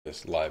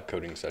this live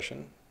coding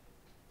session.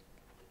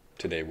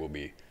 Today we'll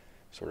be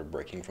sort of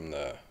breaking from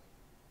the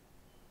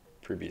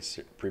previous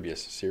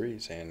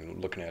series and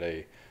looking at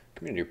a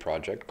community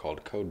project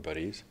called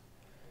Codebuddies.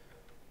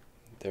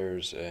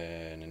 There's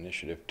an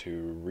initiative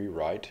to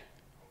rewrite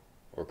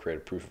or create a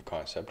proof of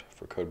concept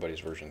for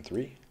Codebuddies version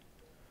 3.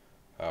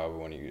 We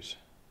want to use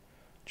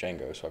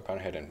Django, so I've gone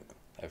ahead and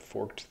I've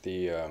forked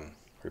the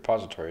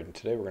repository, and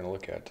today we're going to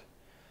look at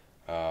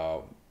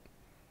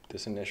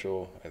this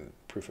initial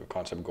proof of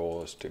concept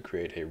goal is to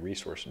create a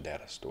resource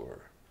data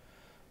store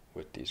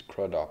with these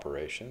CRUD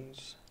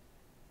operations,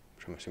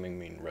 which I'm assuming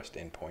mean REST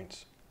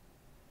endpoints,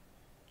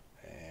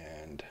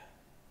 and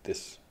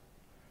this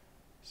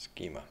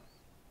schema.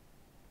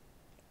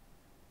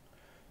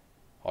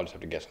 I'll just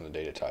have to guess on the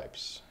data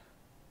types.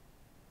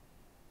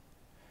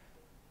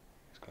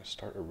 It's going to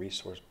start a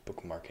resource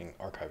bookmarking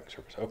archiving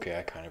service. Okay,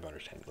 I kind of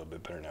understand a little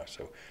bit better now.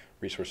 So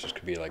resources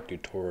could be like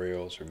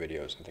tutorials or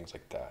videos and things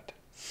like that.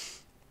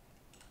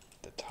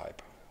 The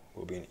type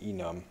will be an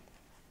enum.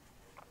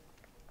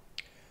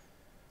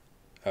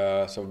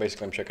 So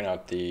basically I'm checking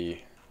out the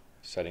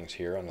settings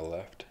here on the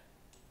left.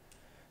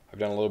 I've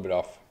done a little bit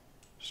off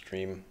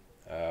stream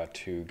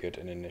to get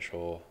an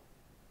initial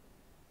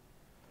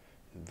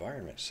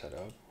environment set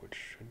up, which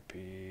should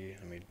be,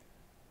 let me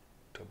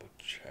double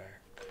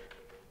check.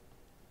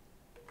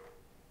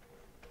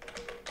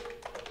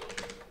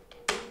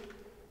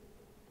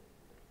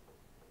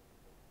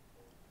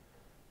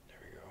 There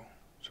we go.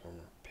 So we're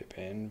pip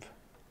env.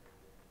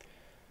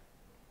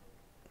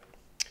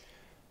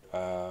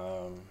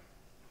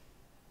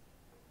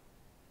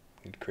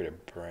 Need to create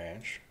a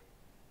branch.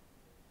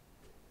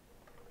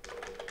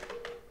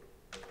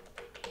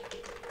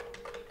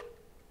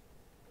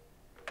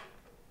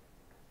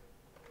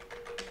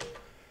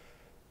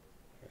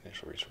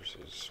 Initial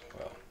resources.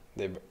 Well,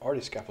 they've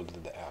already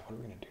scaffolded the app. What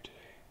are we going to do today?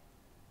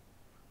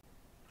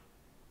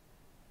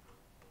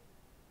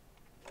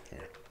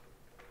 Here.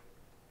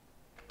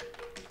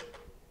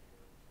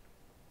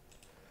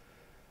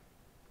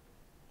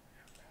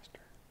 Master.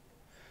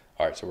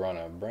 All right, so we're on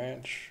a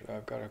branch.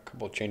 I've got a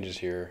couple of changes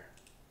here.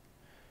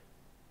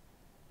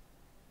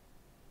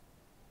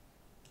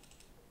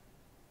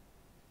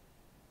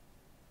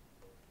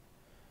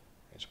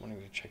 I just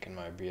wanted to check in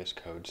my VS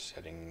Code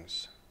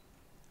settings.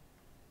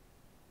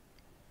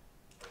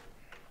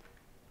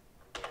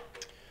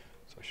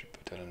 So I should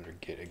put that under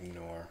git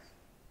ignore.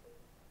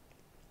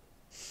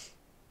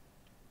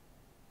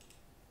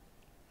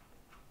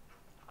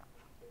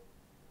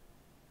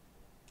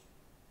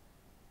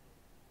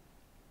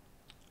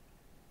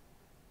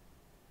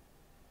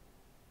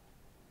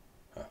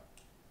 Huh,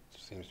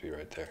 seems to be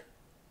right there.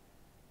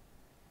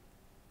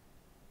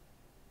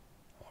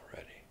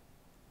 Already.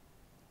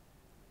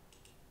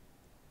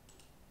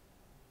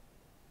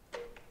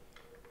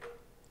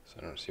 So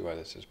I don't see why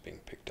this is being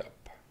picked up.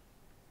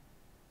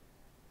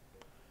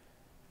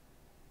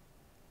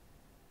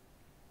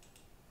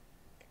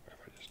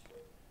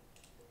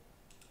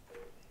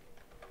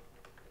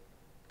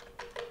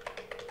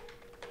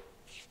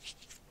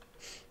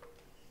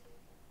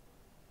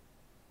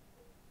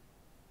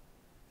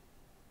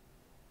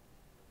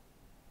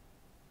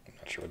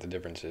 Sure what the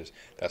difference is.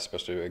 That's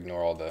supposed to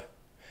ignore all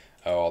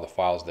the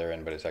files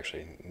therein, but it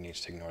actually needs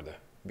to ignore the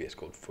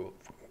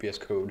VS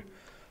Code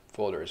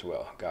folder as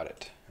well. Got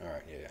it. All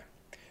right, yeah.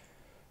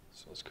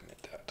 So let's commit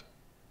that.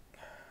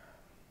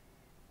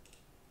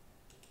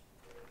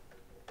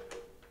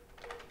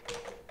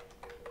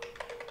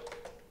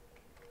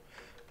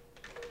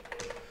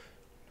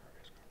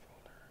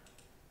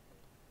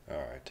 All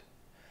right,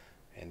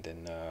 and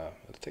then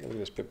let's take a look at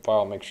this pip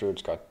file. Make sure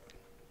it's got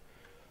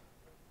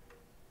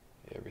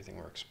everything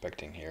we're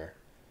expecting here.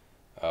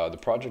 The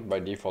project by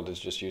default is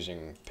just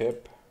using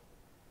pip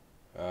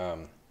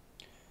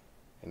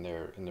in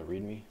the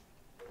README,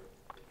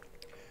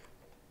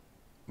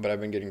 but I've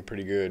been getting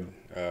pretty good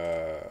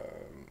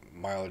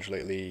mileage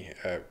lately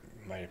at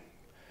my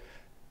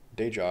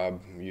day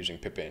job using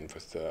pipenv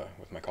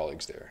with my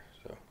colleagues there.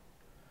 So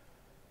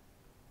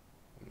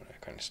I'm gonna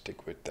kind of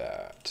stick with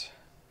that.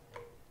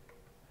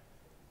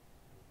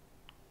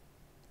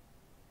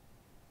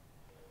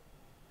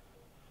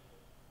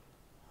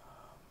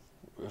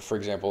 For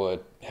example,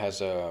 it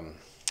has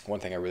one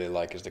thing I really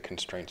like is the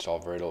constraint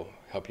solver. It'll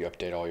help you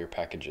update all your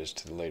packages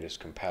to the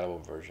latest compatible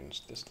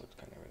versions. This looks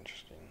kind of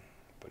interesting,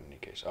 but in any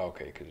case, oh,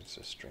 okay, because it's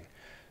a string.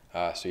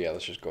 So yeah,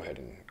 let's just go ahead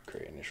and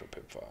create an initial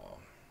pip file.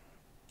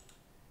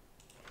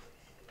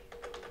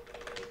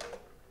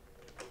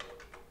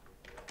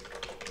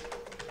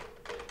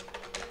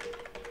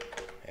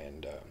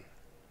 And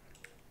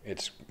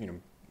it's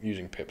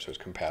using pip, so it's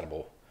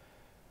compatible.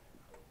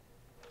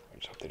 I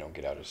just hope they don't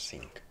get out of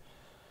sync.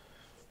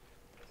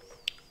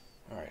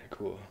 All right,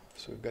 cool.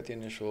 So we've got the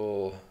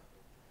initial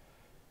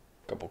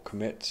couple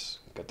commits,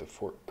 got the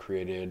fork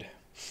created.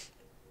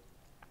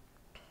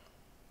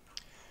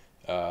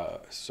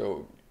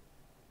 So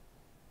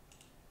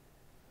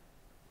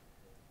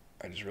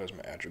I just realized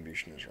my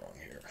attribution is wrong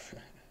here.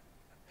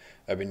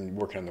 I've been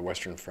working on the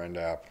Western Friend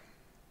app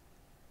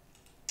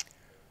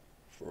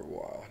for a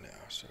while now,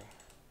 so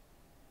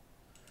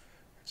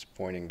it's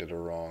pointing to the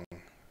wrong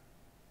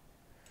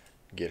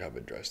GitHub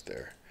address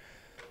there.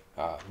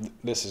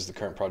 This is the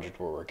current project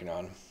we're working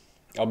on.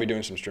 I'll be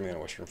doing some streaming on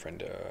Western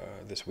Friend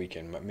this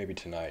weekend, maybe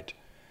tonight.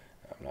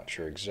 I'm not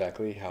sure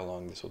exactly how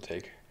long this will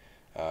take,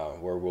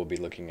 where we'll be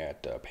looking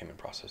at payment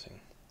processing.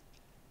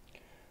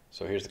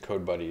 So here's the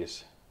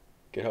Codebuddies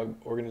GitHub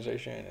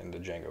organization and the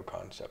Django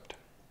concept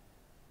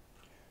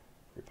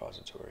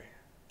repository.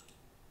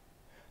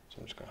 So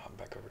I'm just going to hop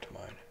back over to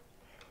my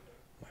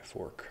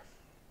fork.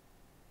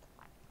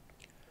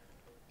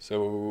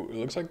 So it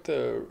looks like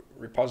the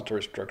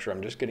repository structure,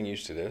 I'm just getting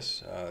used to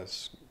this.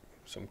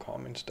 Some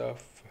common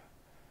stuff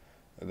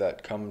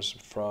that comes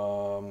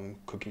from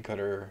cookie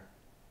cutter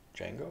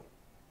Django.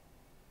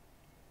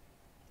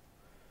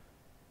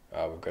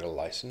 We've got a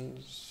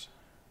license.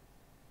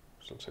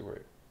 So looks like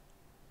we're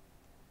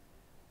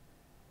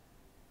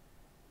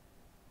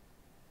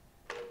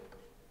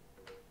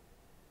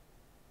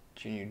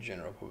GNU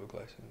General Public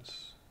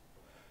License.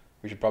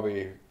 We should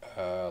probably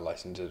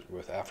license it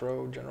with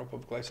Afro General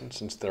Public License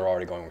since they're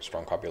already going with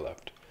strong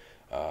copyleft.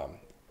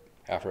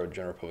 Afro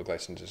General Public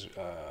License is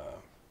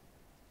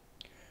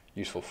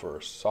useful for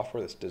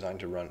software that's designed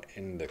to run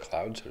in the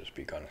cloud, so to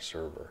speak, on a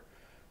server.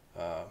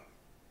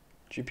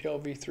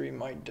 GPL V3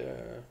 might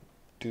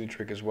do the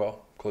trick as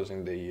well,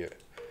 closing the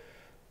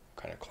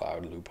kind of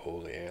cloud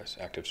loophole, the AS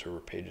Active Server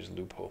Pages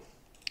loophole,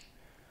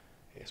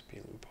 ASP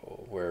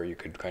loophole, where you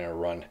could kind of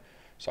run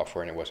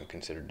software and it wasn't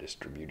considered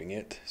distributing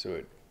it, so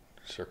it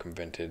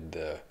circumvented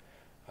the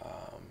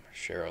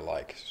share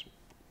alike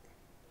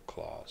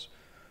clause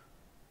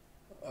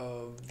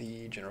of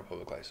the general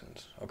public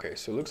license. Okay,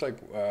 so it looks like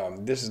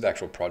this is the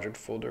actual project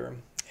folder,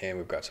 and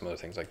we've got some other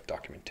things like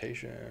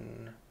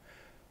documentation,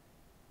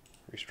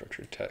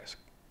 restructured text.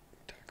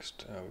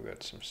 We've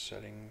got some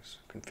settings,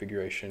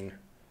 configuration.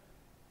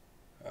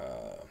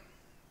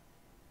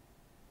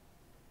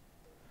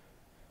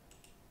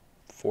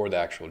 For the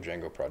actual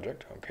Django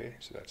project. Okay,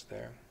 so that's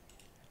there.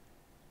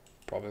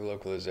 Probably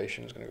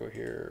localization is going to go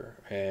here,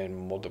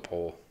 and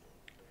multiple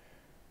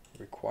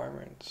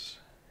requirements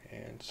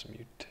and some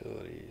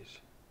utilities.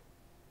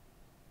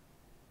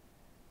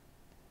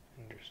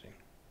 Interesting.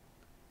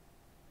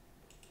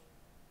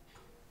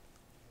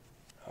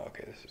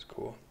 Okay, this is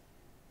cool.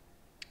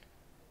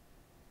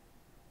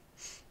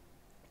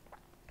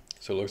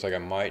 So it looks like I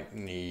might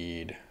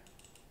need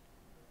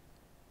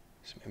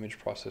some image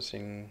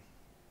processing.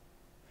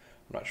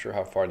 I'm not sure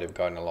how far they've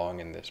gotten along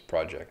in this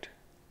project.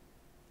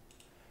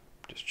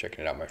 Just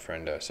checking it out. My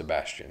friend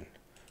Sebastian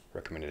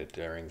recommended it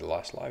during the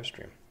last live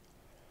stream.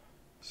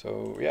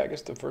 So yeah, I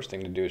guess the first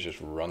thing to do is just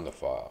run the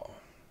file.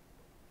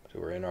 So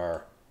we're in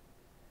our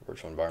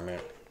virtual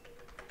environment,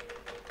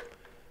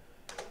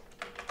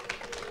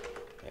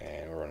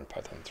 and we're running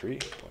Python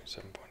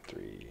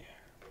 3.7.3.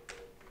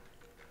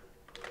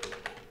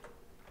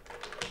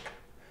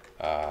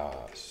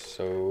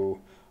 So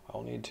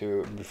I'll need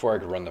to, before I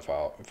can run the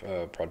file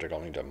project,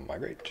 I'll need to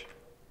migrate.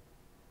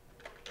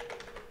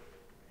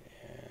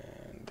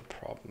 And the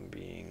problem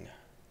being,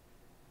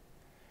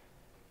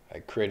 I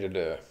created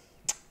a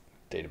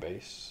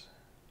database,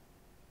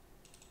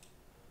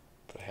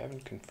 but I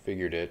haven't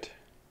configured it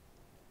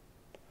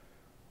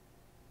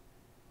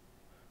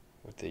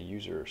with the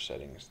user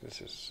settings.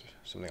 This is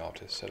something I'll have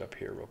to set up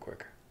here real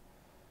quick.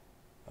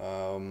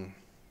 So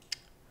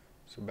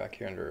back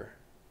here under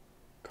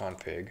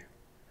config,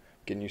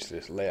 getting used to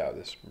this layout,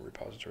 this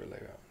repository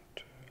layout.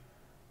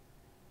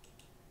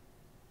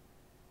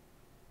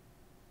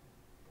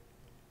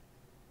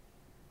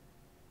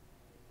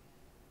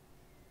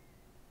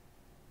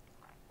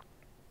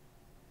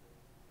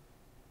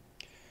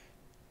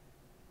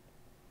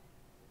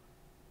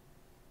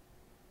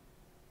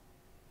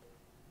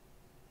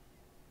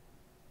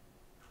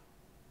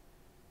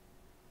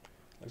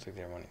 Looks like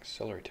they're wanting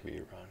Celery to be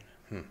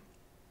run.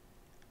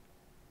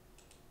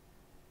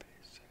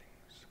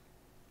 Settings.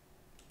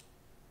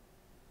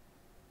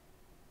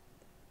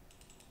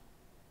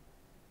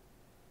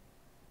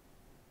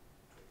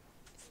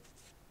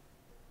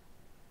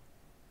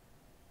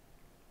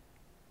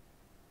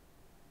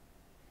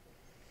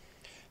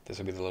 This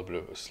will be a little bit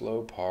of a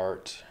slow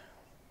part.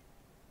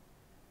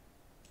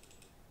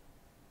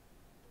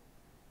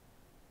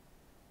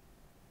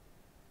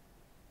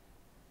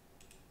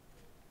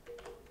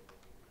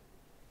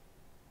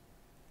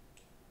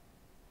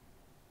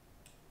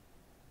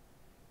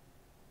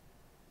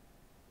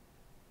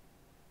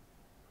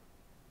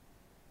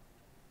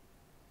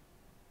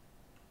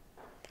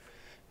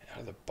 Out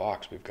of the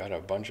box, we've got a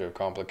bunch of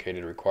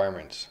complicated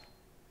requirements.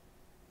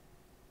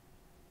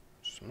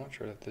 So I'm not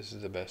sure that this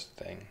is the best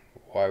thing.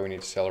 Why we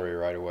need Celery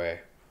right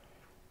away.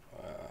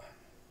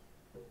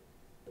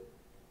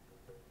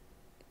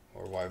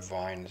 Or why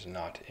Vine is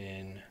not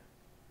in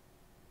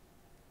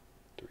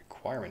the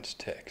requirements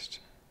text.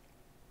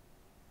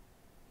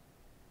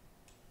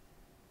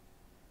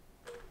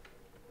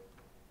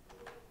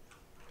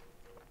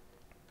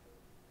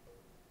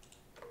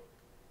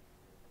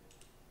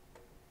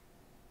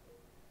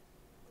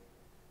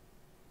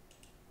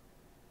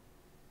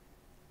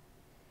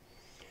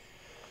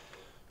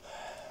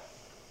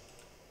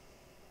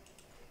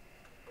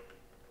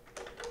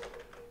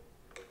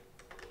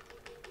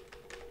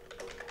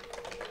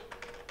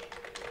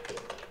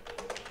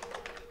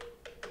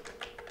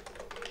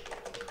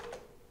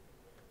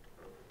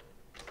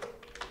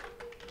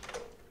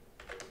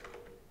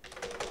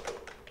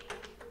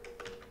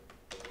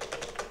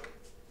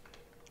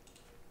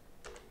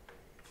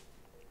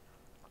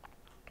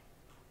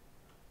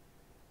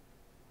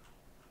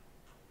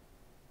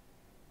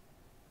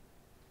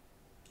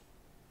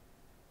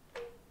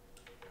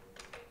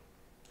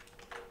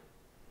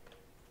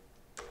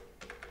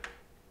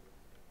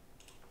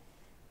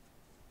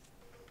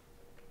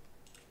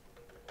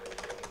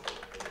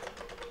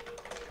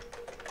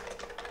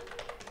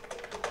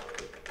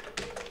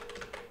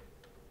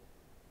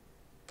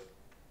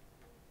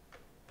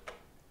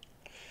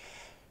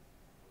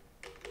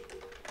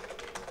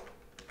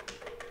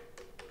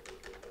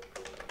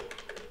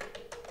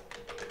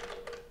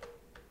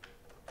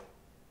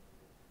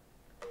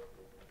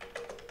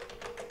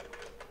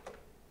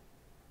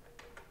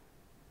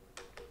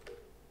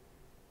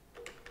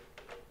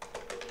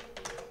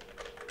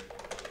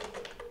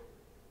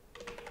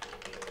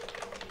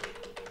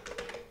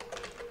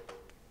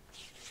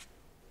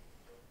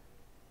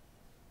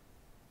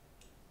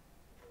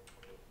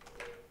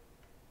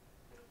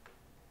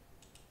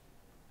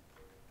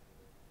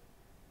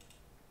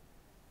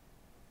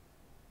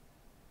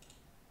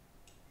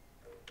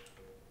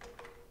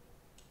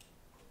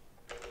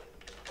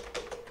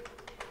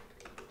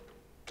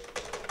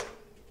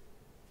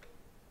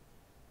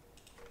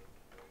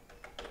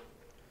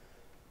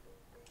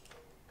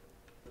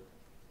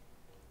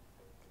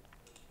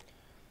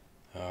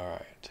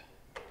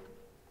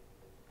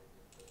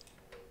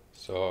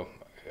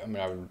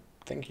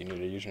 think you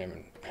need a username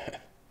and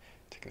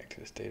to connect to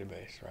this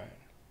database, right?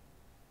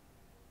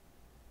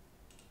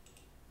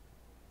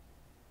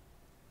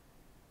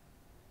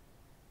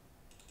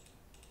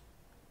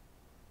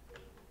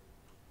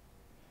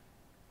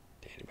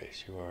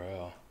 Database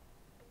URL.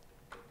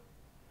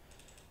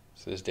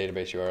 So this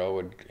database URL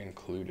would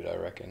include it, I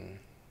reckon.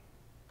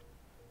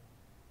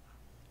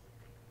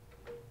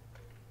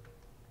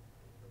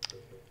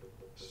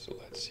 So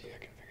let's see, I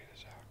can figure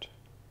this out.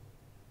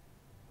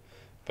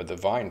 But the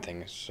Vine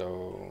thing is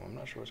so, I'm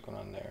not sure what's going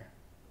on there.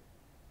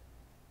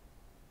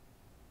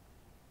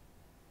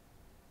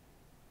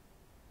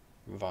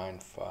 Vine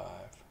 5.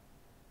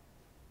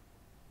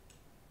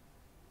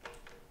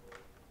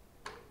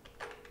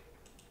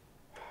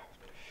 I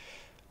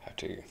have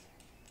to get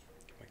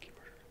my keyboard.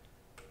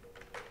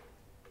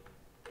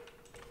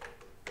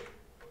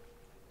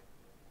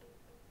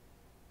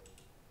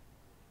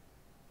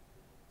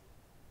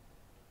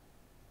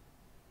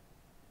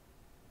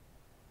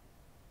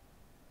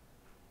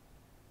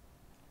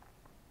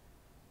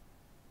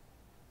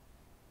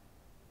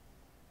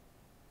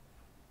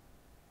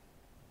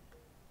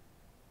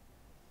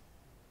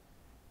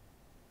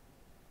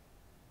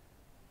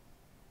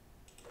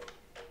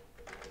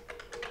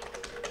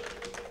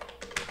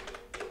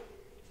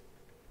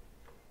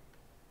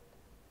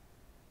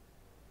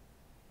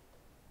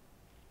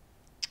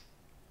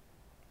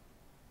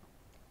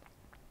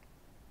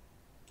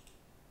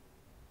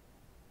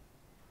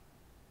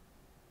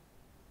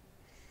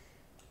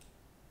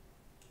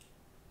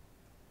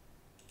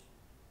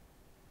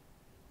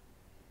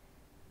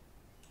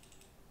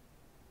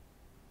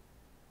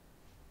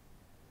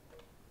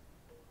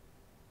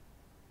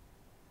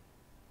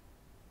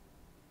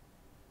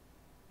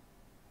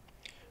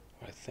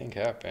 What I think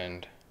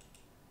happened,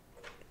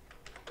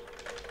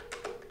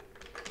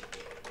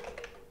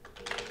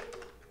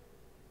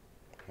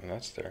 and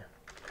that's there.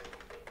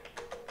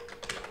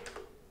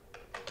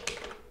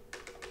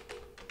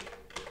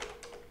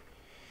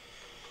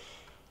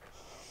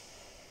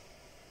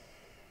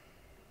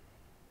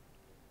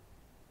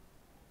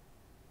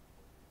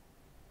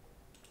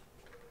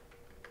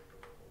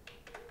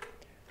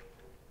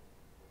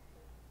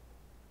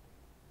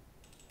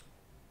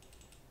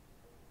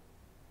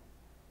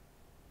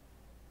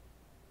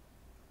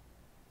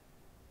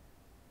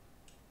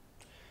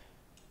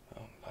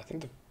 I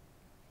think the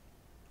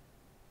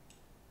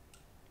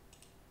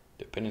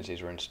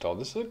dependencies were installed.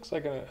 This looks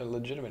like a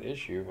legitimate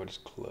issue, but it's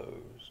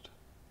closed.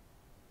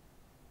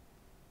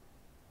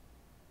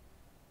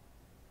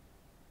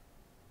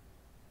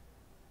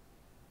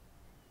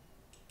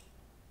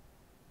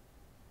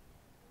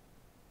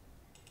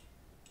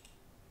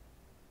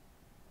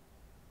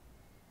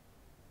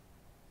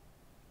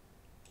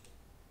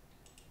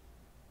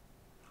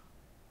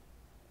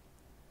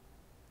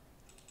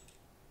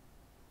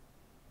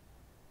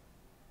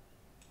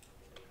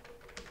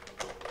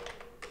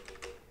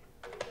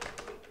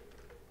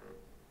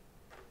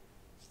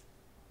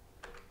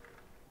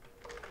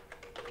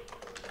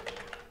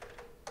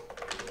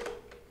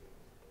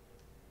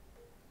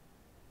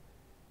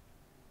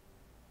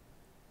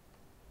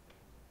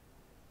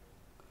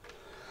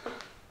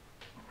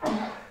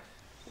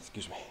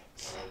 Excuse me.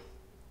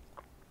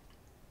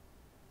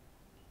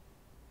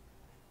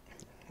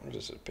 What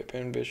is this, a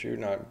pip-env issue,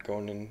 not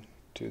going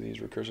into these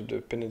recursive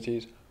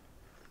dependencies?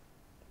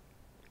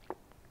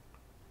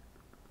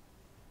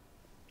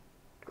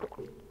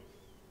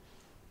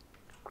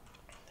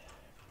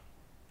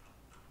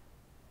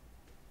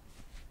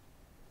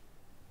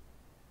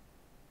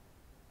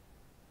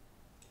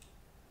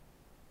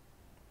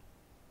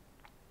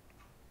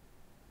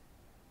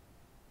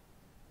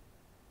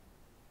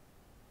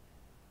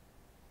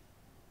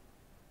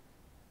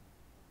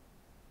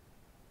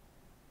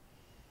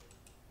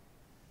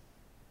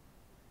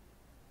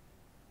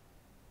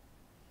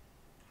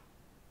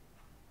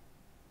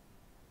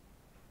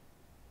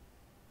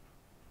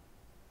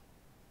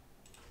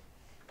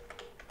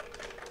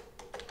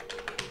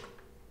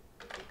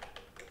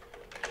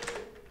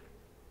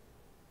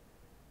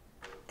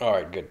 All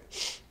right, good.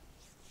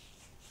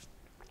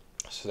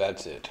 So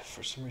that's it.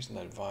 For some reason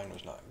that Vine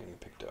was not getting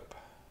picked up.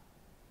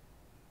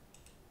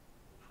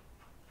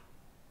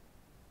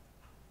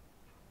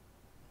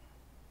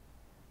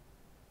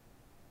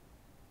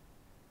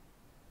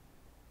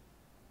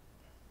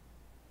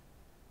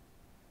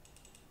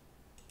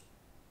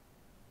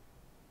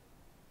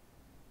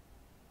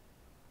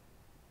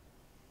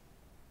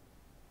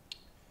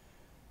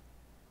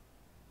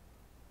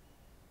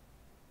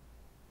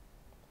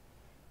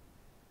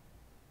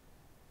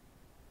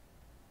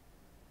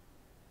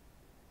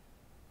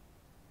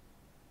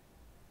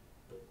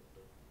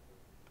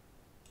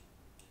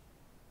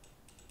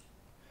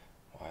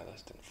 Why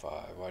less than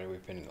 5? Why do we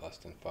pin it less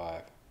than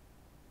 5?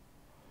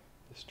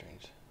 This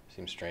strange.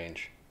 Seems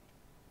strange.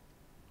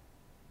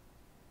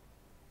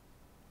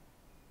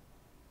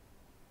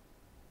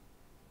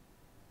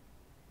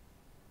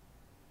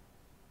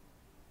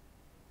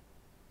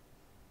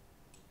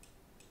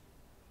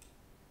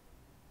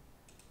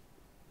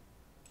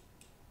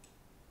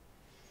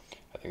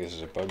 I think think this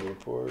is a bug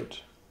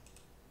report.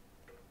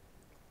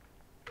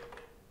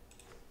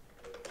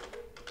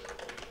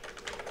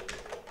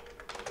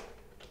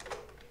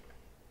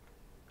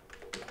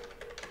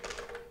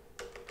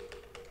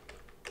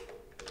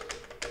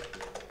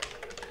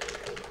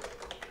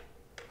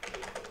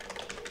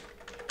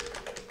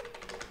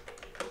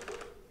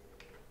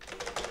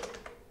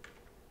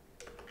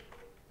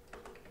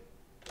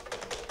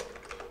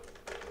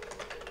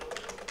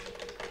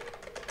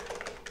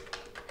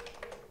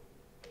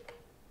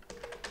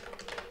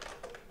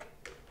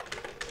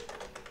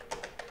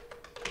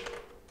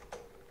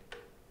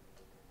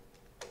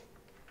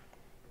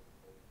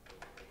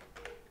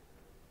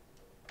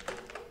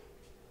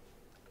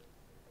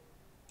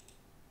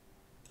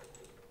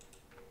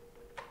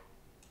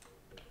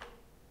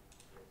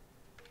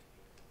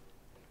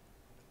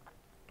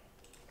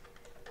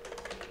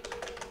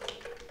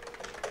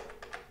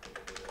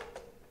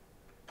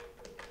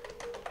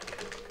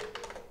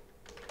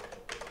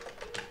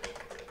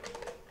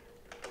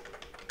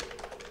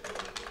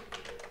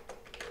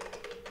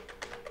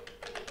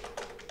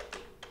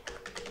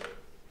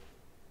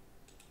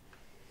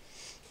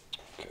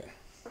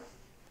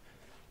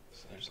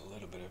 There's a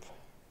little bit of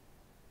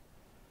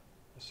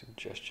a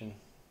suggestion.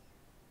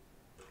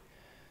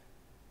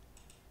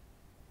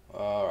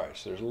 Alright,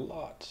 so there's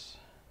lots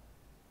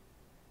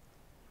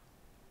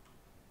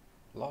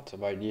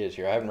of ideas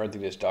here. I haven't read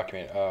through this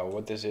document.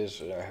 What this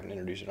is, I haven't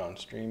introduced it on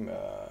stream,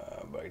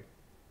 but I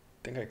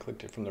think I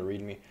clicked it from the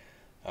README.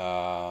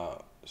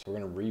 So we're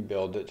going to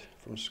rebuild it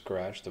from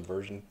scratch, the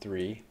version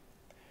 3.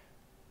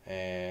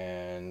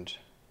 And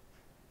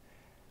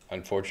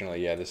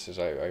unfortunately, yeah, this is,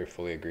 I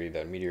fully agree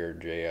that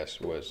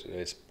Meteor.js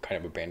it's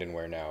kind of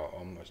abandonware now,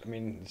 almost. I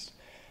mean, it's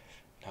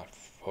not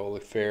fully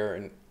fair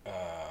and,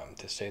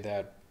 to say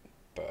that,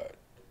 but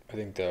I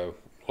think the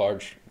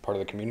large part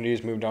of the community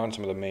has moved on.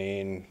 Some of the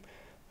main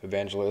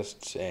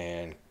evangelists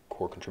and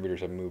core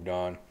contributors have moved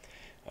on.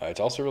 It's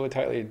also really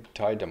tightly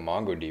tied to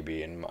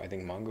MongoDB, and I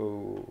think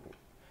Mongo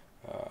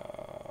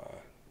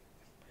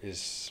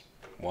is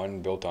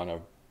one built on a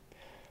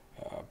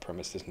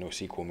premise, this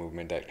NoSQL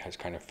movement that has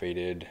kind of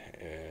faded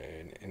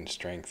in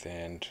strength,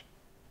 and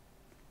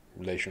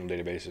relational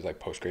databases like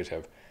Postgres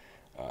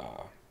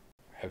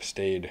have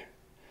stayed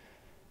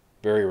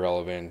very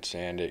relevant,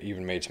 and it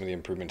even made some of the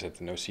improvements that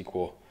the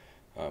NoSQL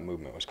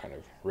movement was kind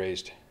of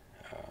raised.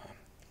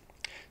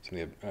 Some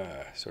of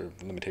the sort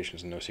of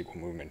limitations the NoSQL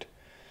movement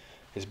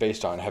is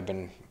based on have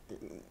been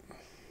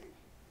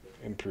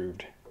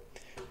improved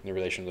in the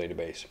relational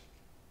database.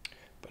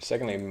 But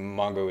secondly,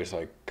 Mongo is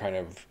like kind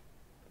of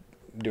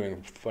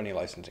doing funny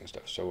licensing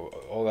stuff. So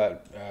all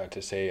that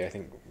to say, I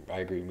think I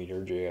agree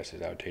Meteor.js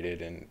is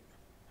outdated, and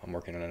I'm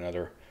working on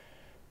another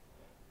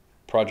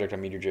project, a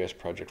Meteor.js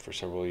project, for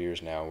several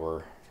years now.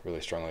 We're really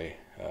strongly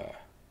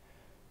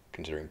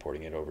considering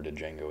porting it over to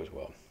Django as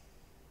well.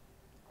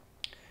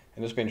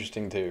 And this will be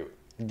interesting to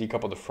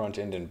decouple the front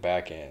end and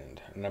back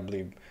end. And I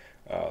believe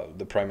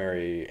the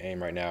primary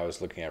aim right now is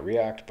looking at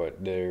React,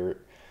 but there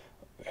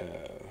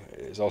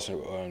is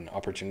also an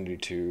opportunity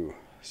to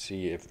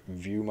see if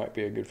Vue might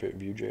be a good fit,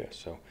 Vue.js.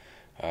 So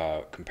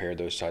compare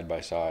those side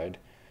by side.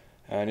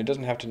 And it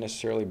doesn't have to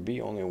necessarily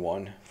be only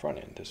one front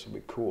end. This will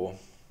be cool.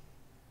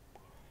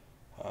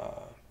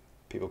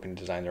 People can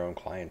design their own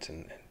clients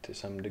and to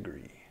some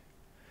degree.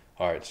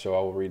 All right, so I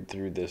will read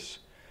through this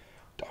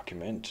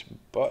document,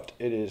 but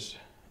it is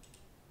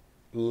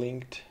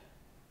linked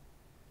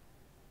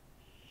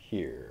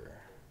here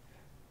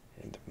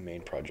in the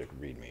main project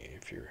README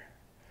if you're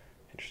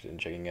interested in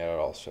checking it out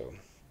also.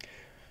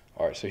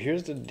 All right, so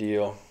here's the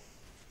deal.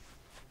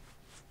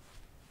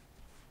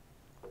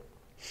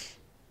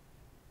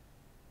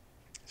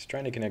 It's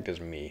trying to connect as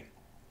me.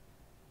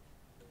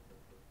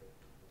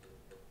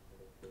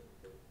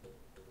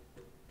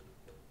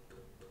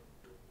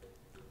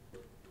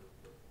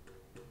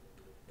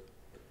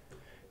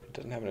 It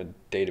doesn't have a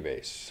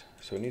database,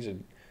 so it needs a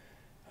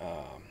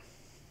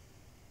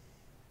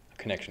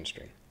connection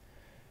string,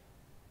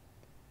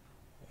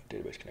 a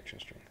database connection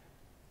string.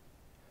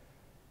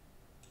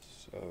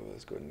 So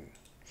let's go ahead and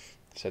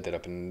set that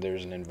up, and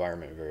there's an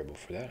environment variable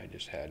for that. I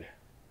just had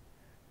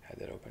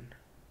that open.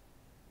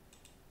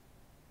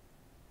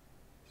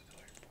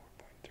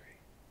 4.3.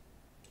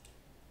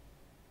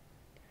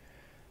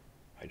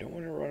 I don't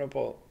want to run up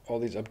all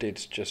these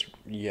updates just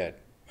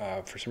yet.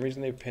 For some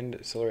reason they pinned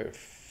Accelerate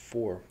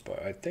 4,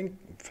 but I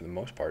think for the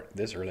most part,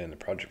 this early in the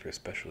project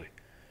especially,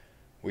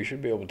 we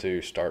should be able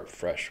to start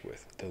fresh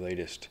with the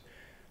latest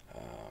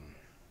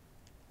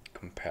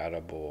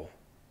compatible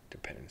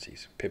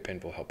dependencies. Pippin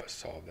will help us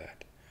solve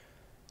that.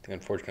 I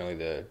think unfortunately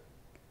the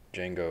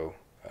Django,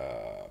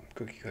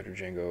 cookie cutter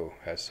Django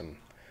has some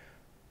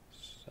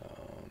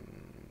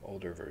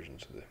older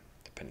versions of the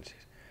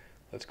dependencies.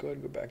 Let's go ahead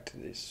and go back to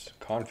this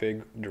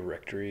config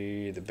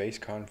directory, the base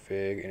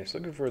config, and it's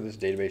looking for this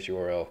database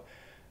URL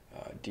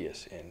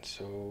DSN.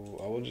 So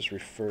I will just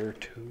refer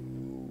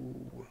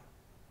to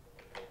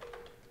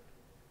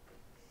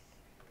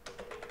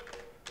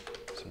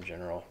some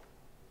general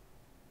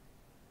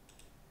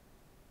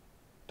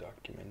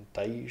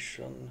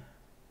documentation,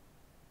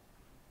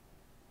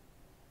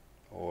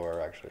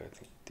 or actually I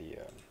think the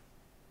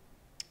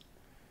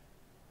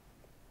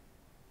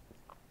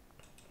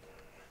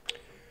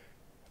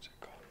what's it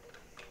called?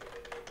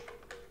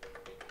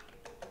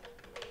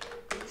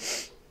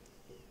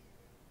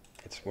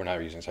 We're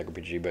not using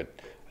Encyclopedia, but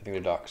I think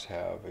the docs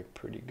have a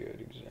pretty good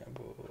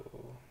example.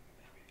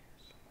 Maybe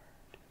somewhere.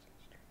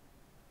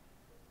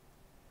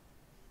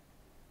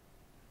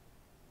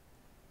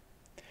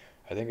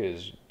 I think it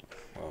is,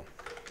 well,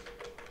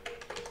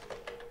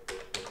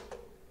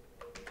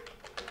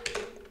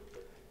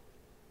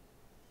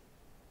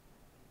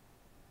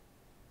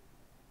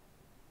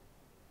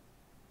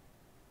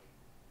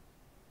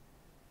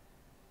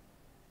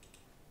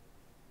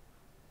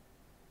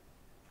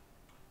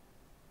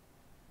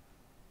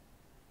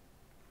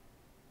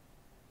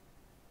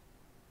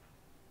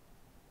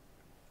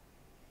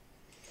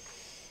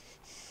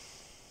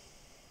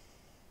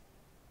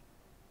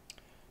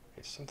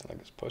 it's something like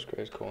this,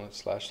 Postgres :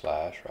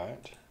 /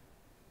 right?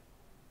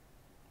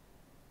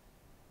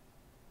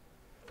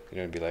 You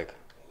know, it'd be like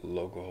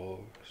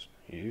localhost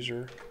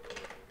user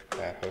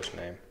at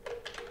hostname,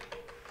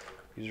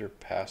 user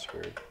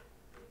password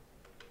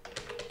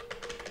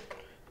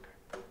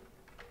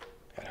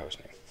at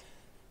hostname.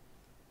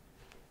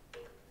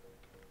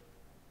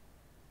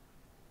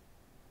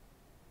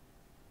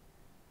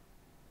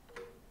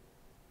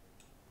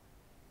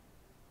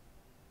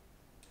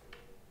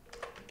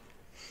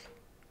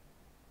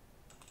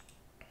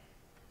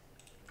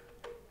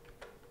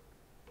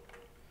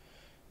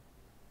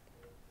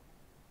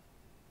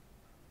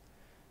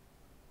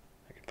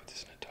 I could put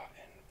this in a .in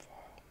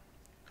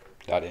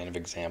file. .in of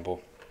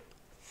example.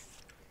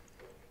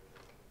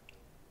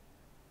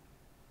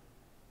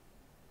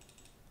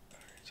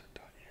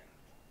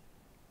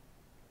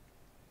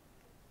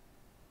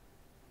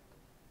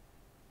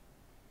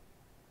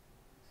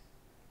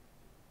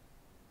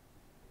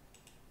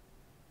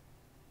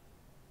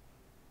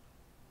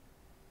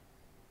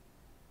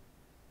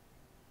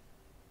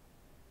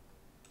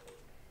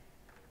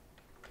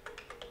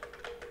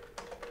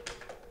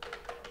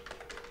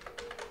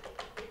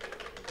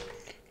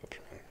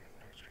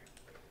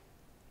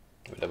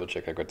 Double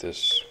check I got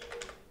this.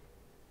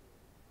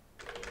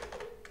 I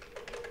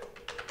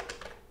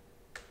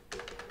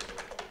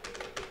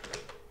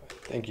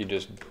think you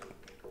just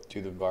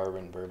do the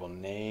variable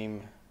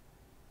name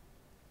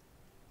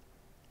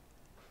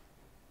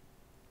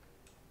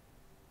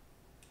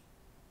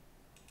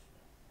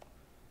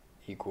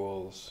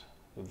equals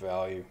the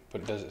value,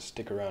 but does it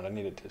stick around? I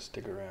need it to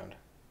stick around.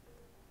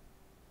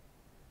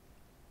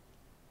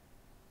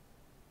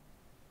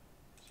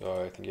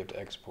 So I think you have to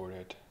export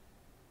it.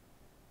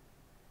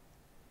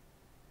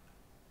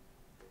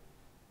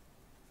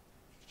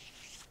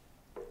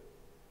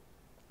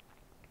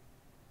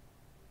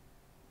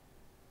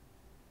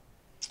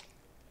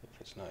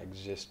 If it's not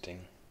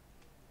existing.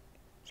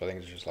 So I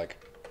think it's just like,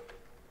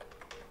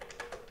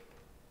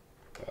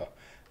 well,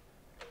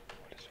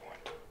 what does it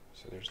want?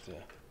 So there's the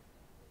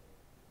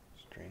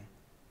string,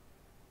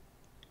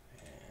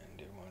 and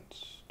it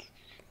wants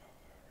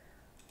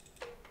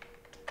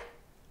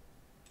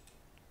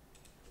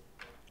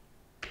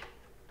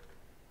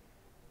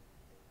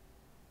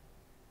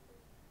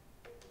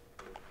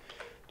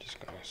just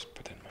gonna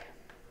put in my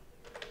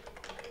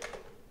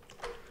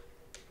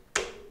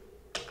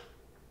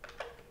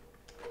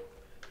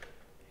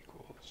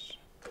equals.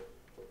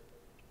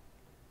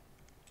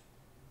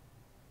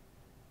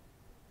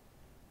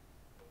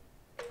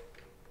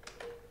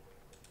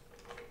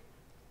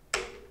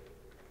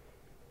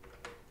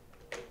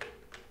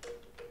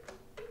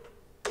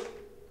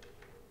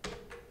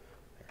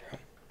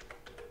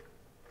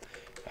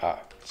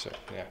 So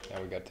yeah,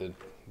 now we got the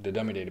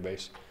dummy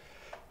database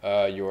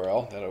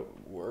URL that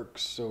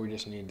works. So we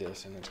just need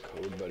this, and it's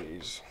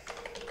Codebuddies.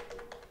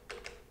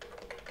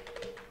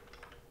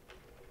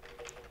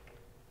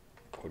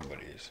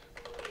 Codebuddies.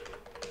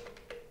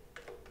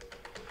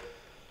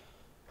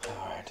 All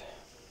right,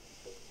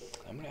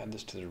 I'm gonna add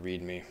this to the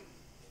README.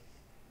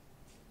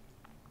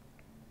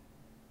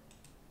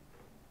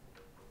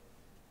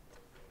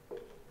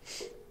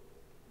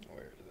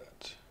 Where is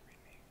that?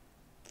 README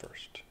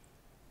first.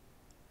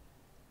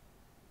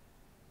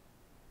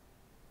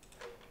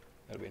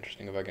 That'll be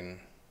interesting if I can,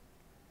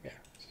 yeah,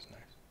 this is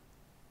nice.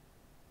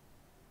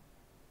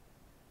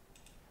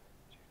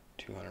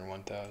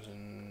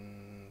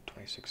 201,000,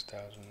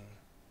 26,000,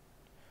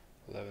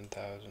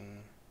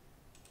 11,000.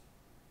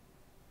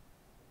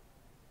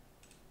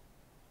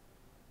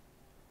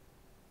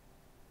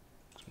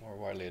 It's more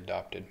widely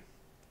adopted.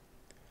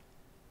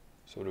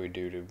 So what do we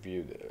do to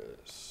view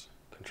this?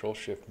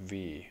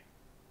 Control-Shift-V.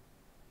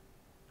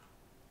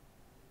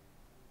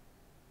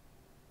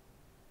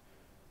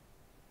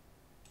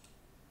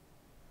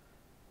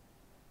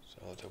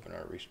 So let's open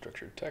our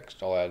restructured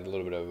text. I'll add a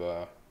little bit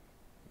of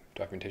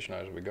documentation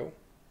as we go.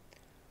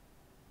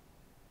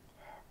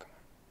 Wow, come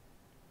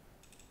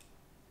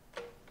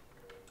on.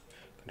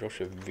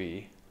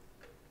 Control-Shift-V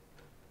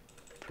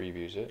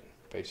previews it.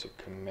 Basic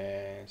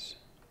commands.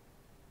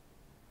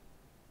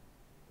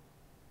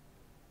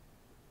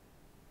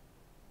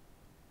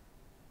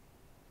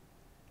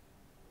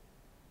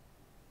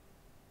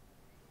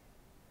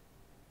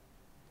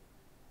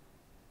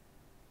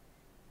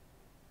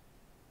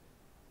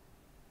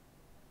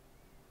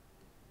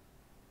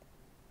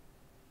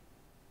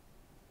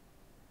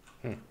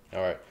 All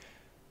right.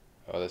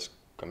 Oh, this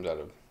comes out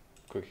of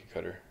Cookie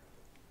Cutter.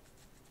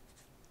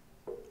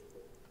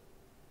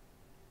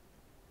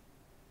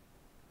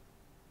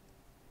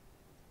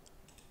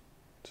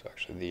 So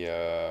actually, the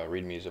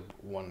README is a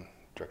one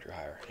directory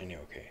higher.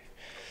 Anyway, okay.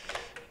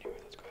 Anyway,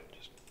 let's go ahead and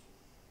just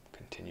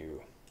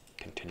continue.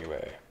 Continue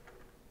A.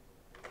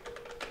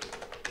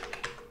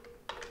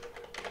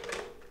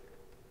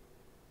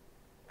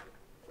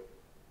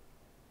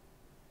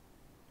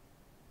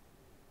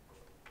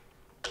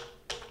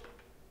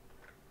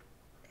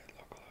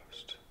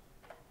 Localhost.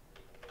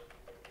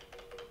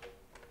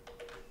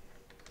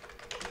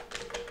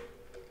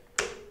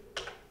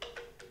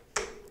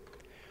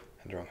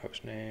 And the wrong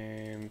host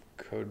name.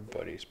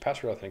 Codebuddies.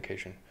 Password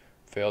authentication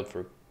failed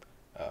for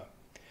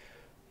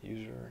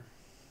user.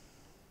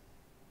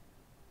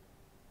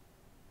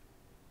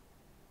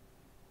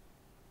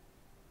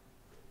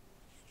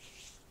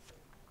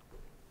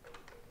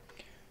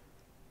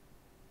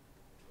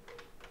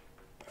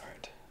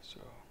 Alright, so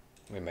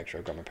let me make sure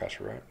I've got my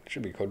password right. It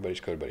should be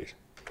Codebuddies, Codebuddies.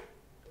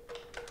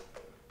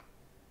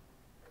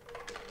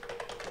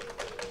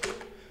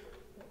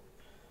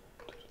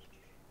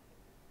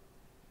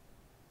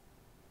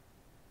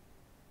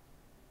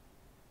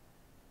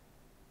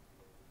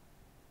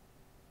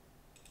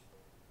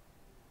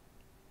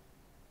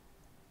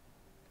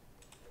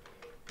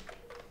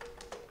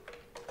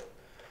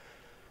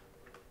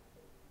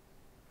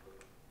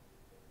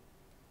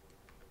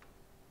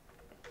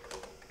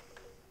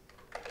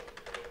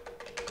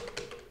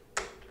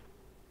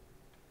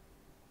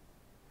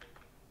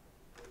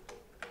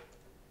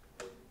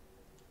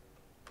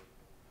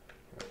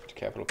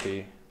 Capital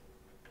P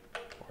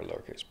or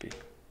lowercase p.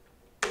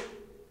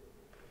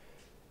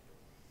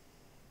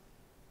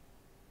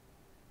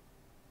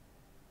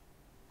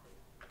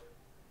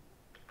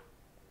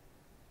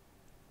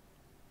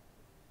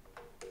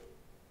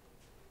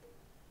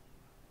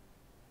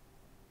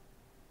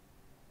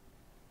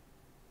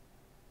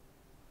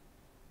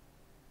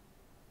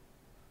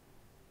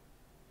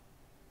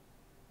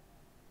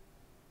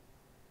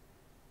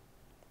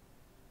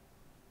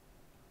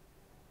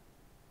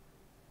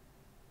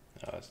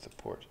 That's the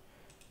port.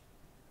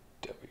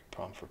 W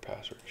prompt for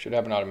password. Should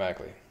happen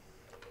automatically.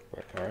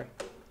 Right, all right.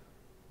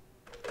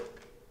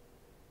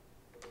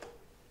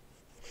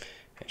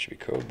 It should be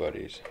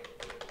Codebuddies.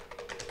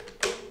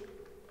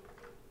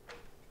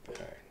 All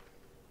right.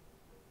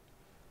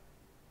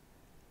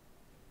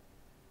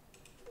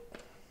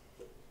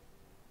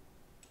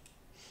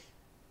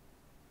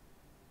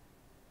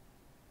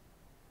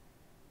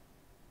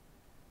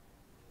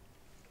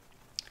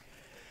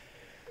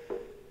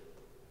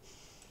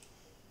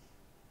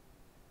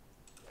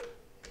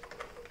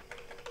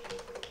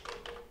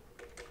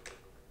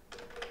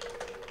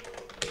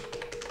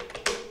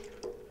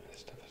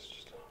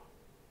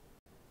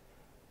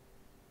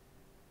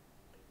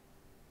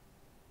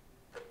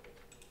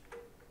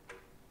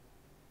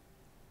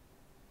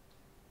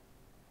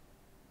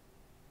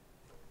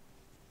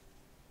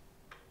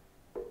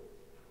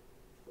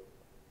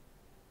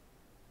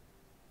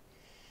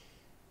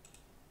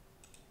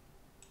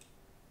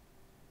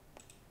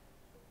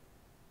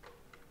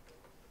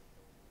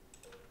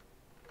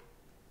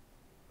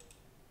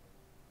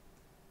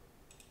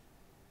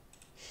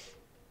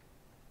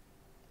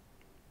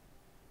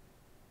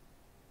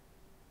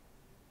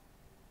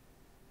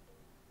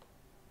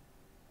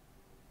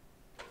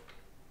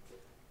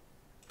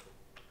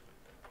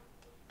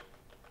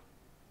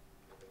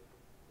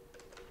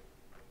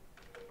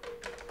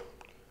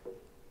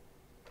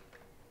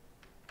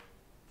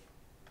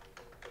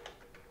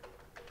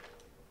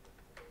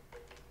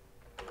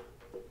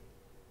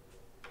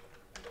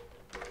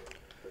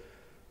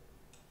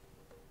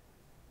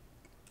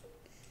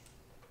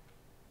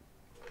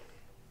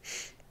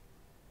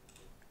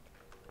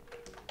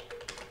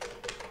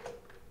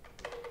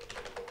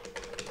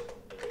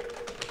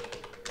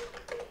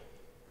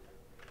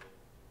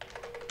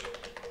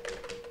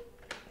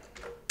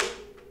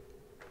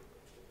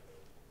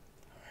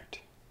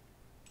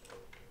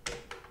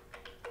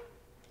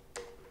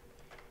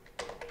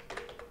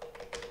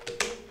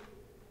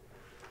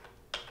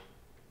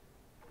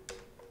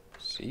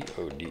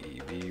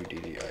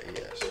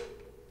 Codebuddies.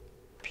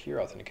 Peer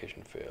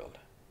authentication failed.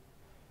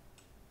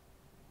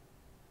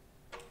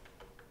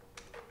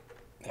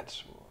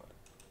 That's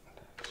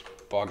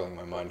boggling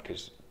my mind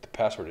because the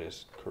password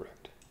is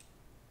correct.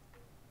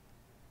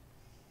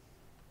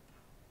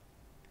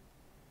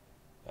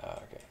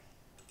 Okay.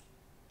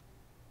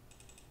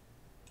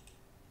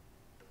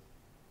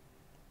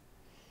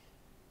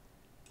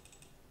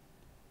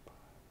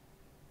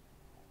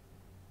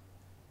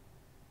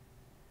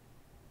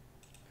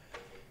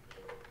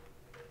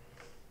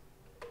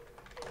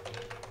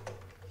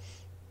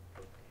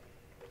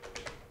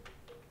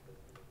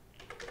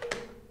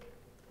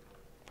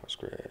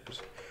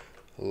 Postgres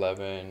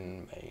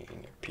 11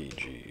 main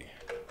PG.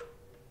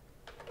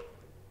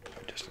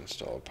 I just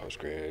installed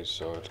Postgres,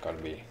 so it's got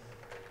to be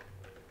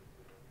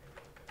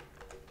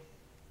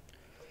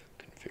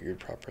configured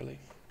properly.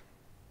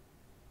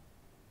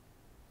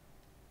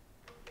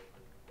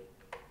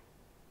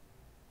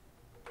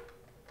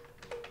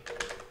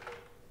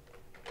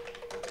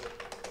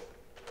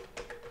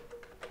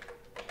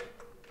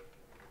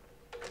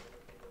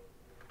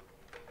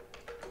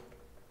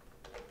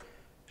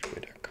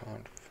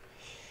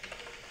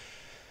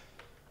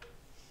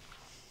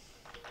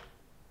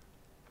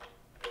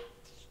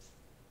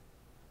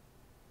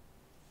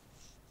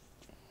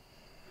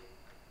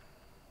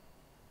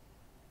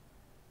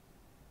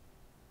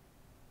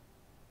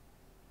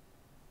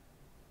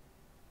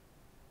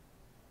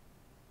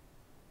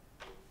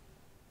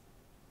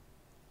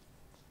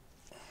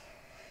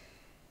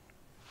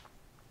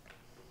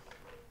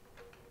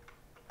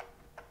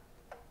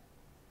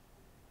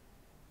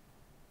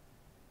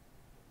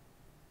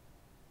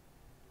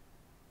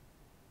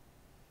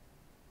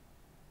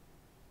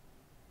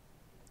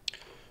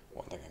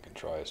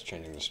 it's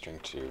changing the string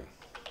to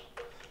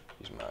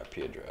use my IP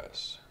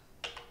address.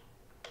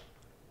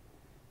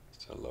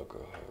 It's a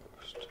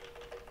localhost.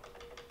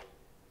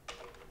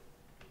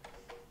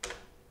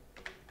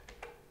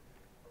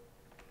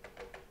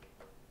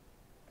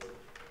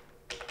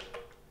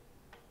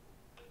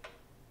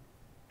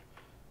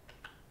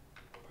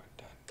 But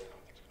that, I don't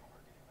think it's gonna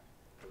work anyway.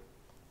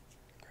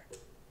 Okay.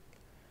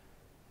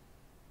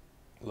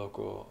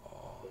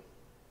 Local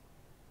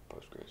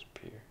Postgres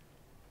peer.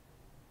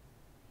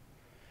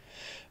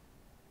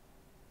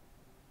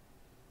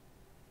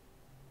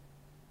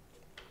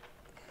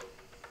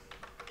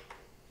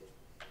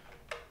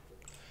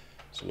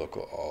 So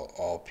local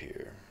all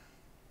peer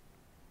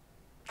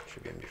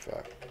should be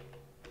MD5.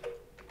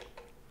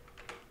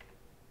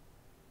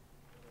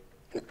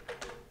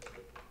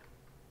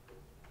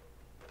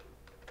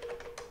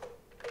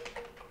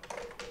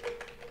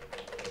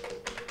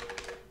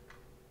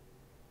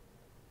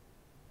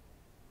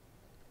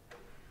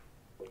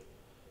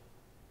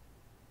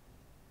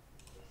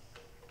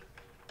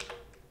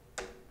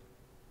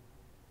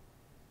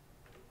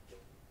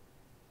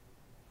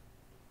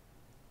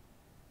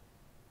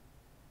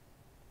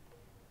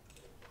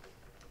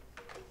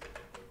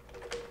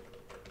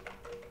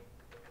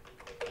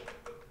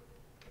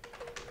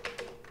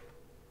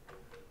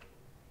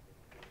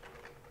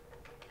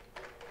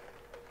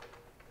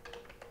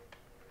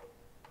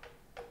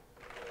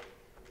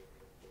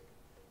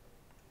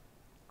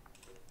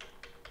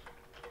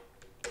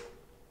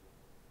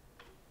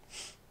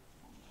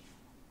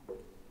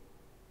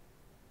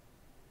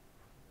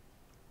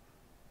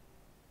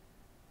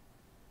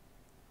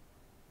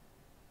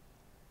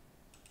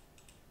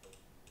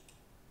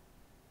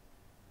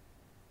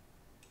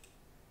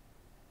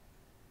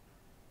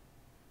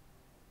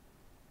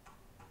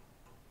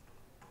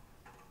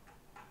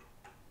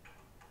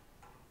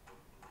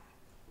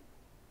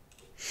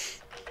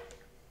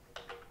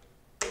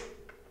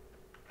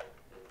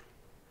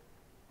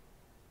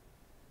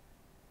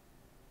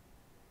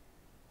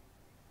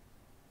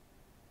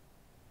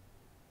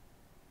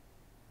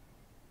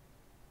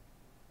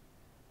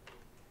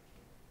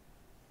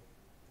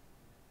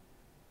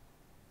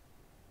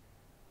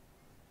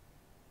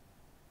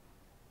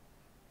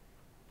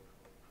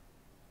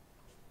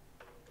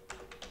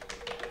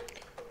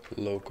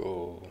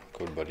 Local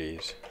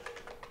Codebuddies.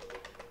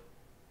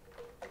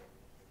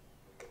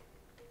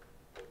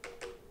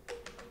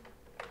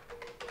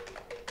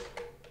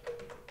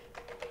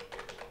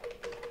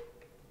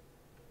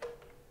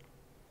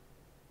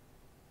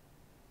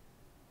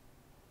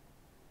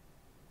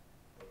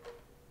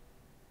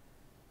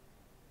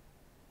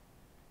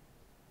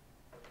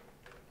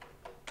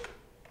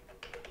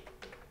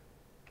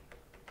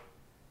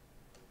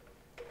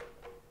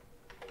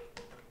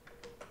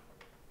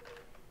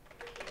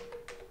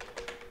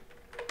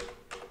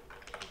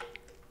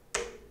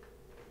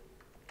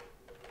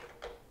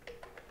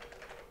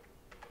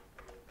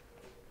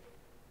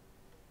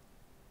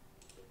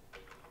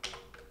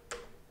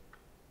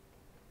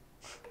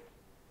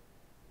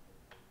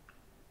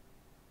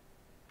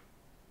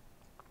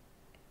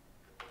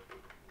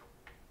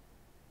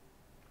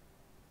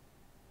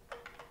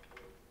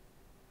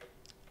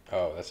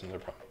 Oh, that's another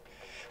problem.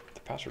 The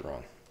password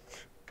wrong.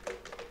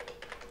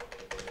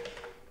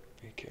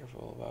 Be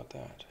careful about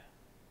that.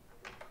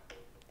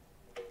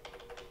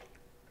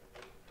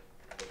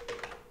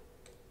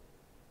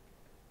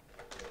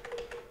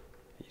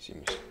 Easy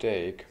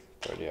mistake,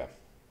 but yeah,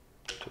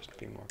 just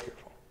be more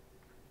careful.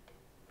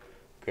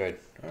 Good.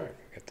 All right,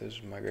 we got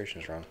those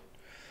migrations wrong.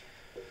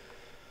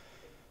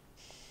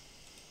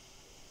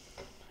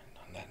 And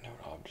on that note,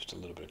 I'll have just a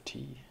little bit of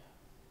tea.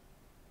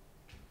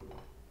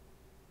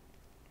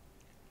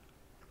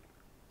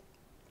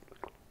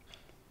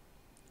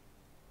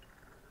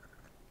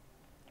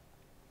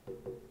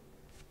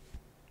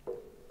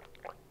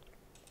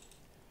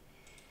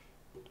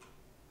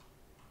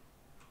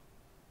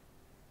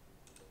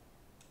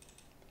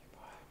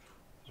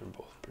 Those are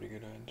both pretty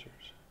good answers.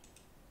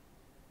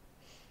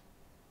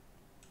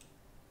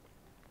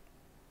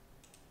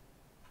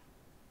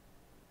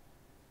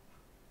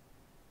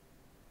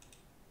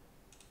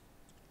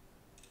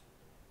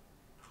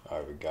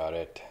 Alright, we got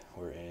it.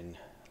 We're in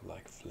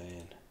like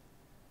Flynn.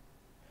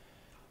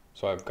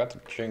 So I've got the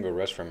Django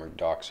REST framework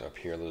docs up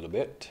here a little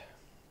bit.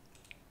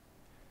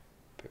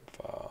 Pip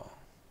file,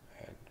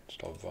 add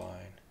install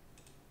Vine.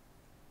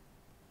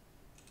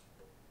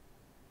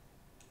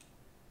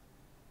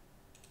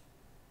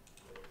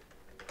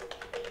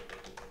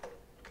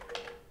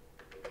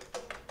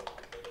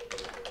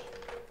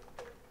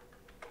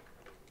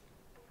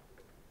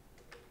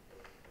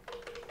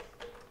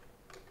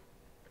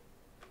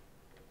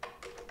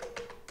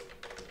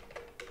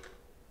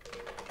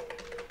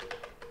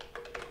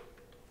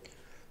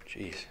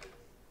 Jeez,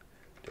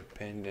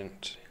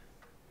 dependent.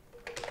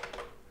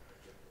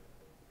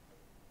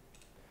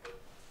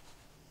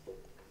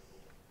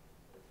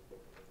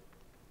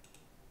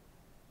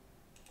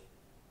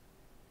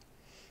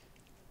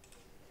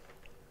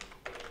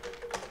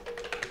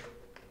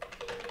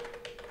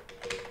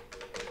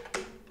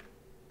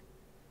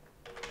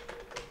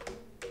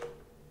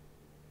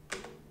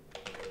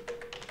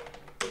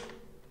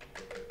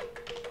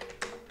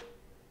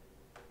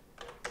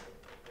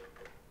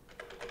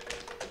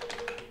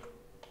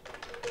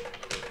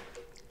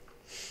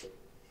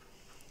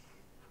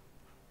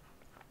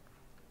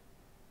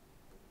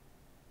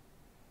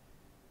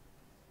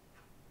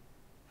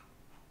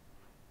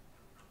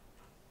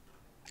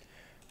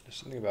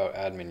 something about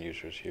admin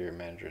users here,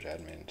 managers,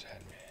 admins.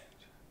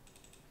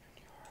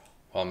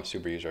 Well, I'm a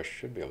super user, I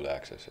should be able to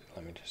access it.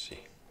 Let me just see.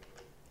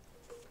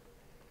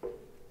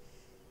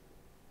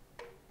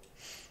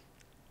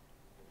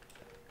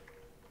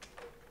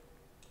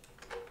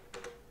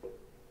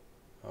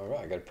 Alright,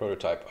 I got a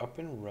prototype up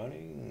and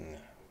running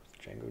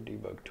with Django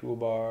debug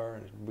toolbar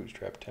and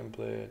bootstrap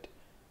template.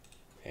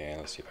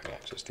 And let's see if I can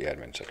access the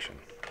admin section.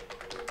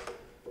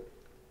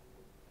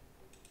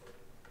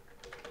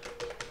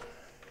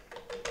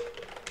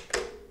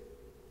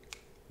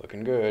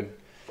 Looking good.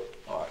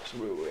 Alright, so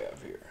what do we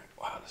have here?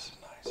 Wow, this is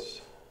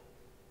nice.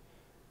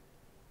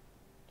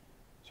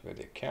 So we have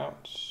the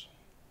accounts,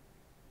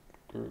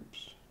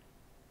 groups,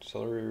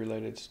 Celery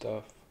related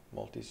stuff,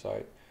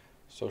 multi-site,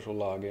 social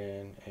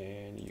login,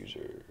 and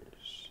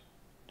users.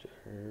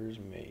 There's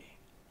me.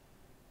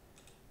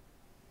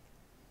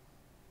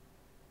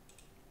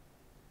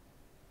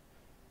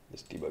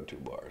 This debug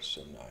toolbar is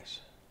so nice.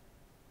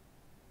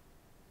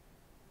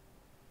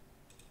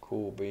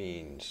 Cool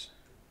beans.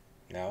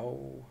 Now,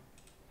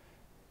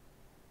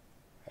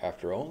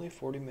 after only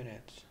 40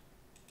 minutes,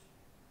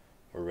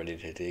 we're ready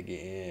to dig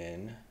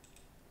in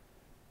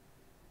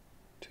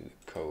to the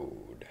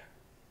code.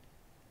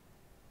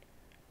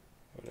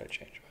 What did I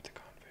change about the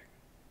config?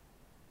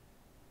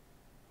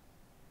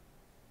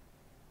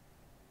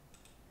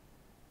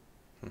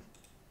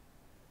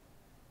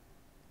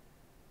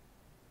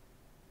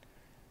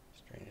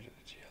 Strange that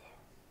it's yellow.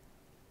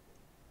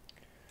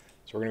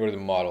 So we're going to go to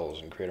the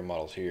models and create our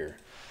models here.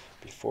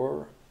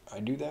 Before I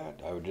do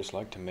that, I would just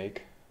like to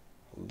make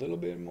a little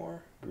bit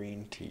more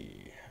green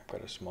tea. I've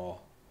got a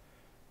small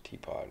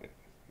teapot. It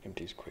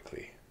empties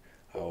quickly.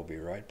 I will be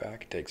right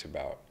back. It takes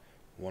about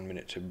 1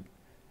 minute to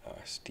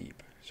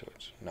steep, so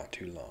it's not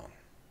too long.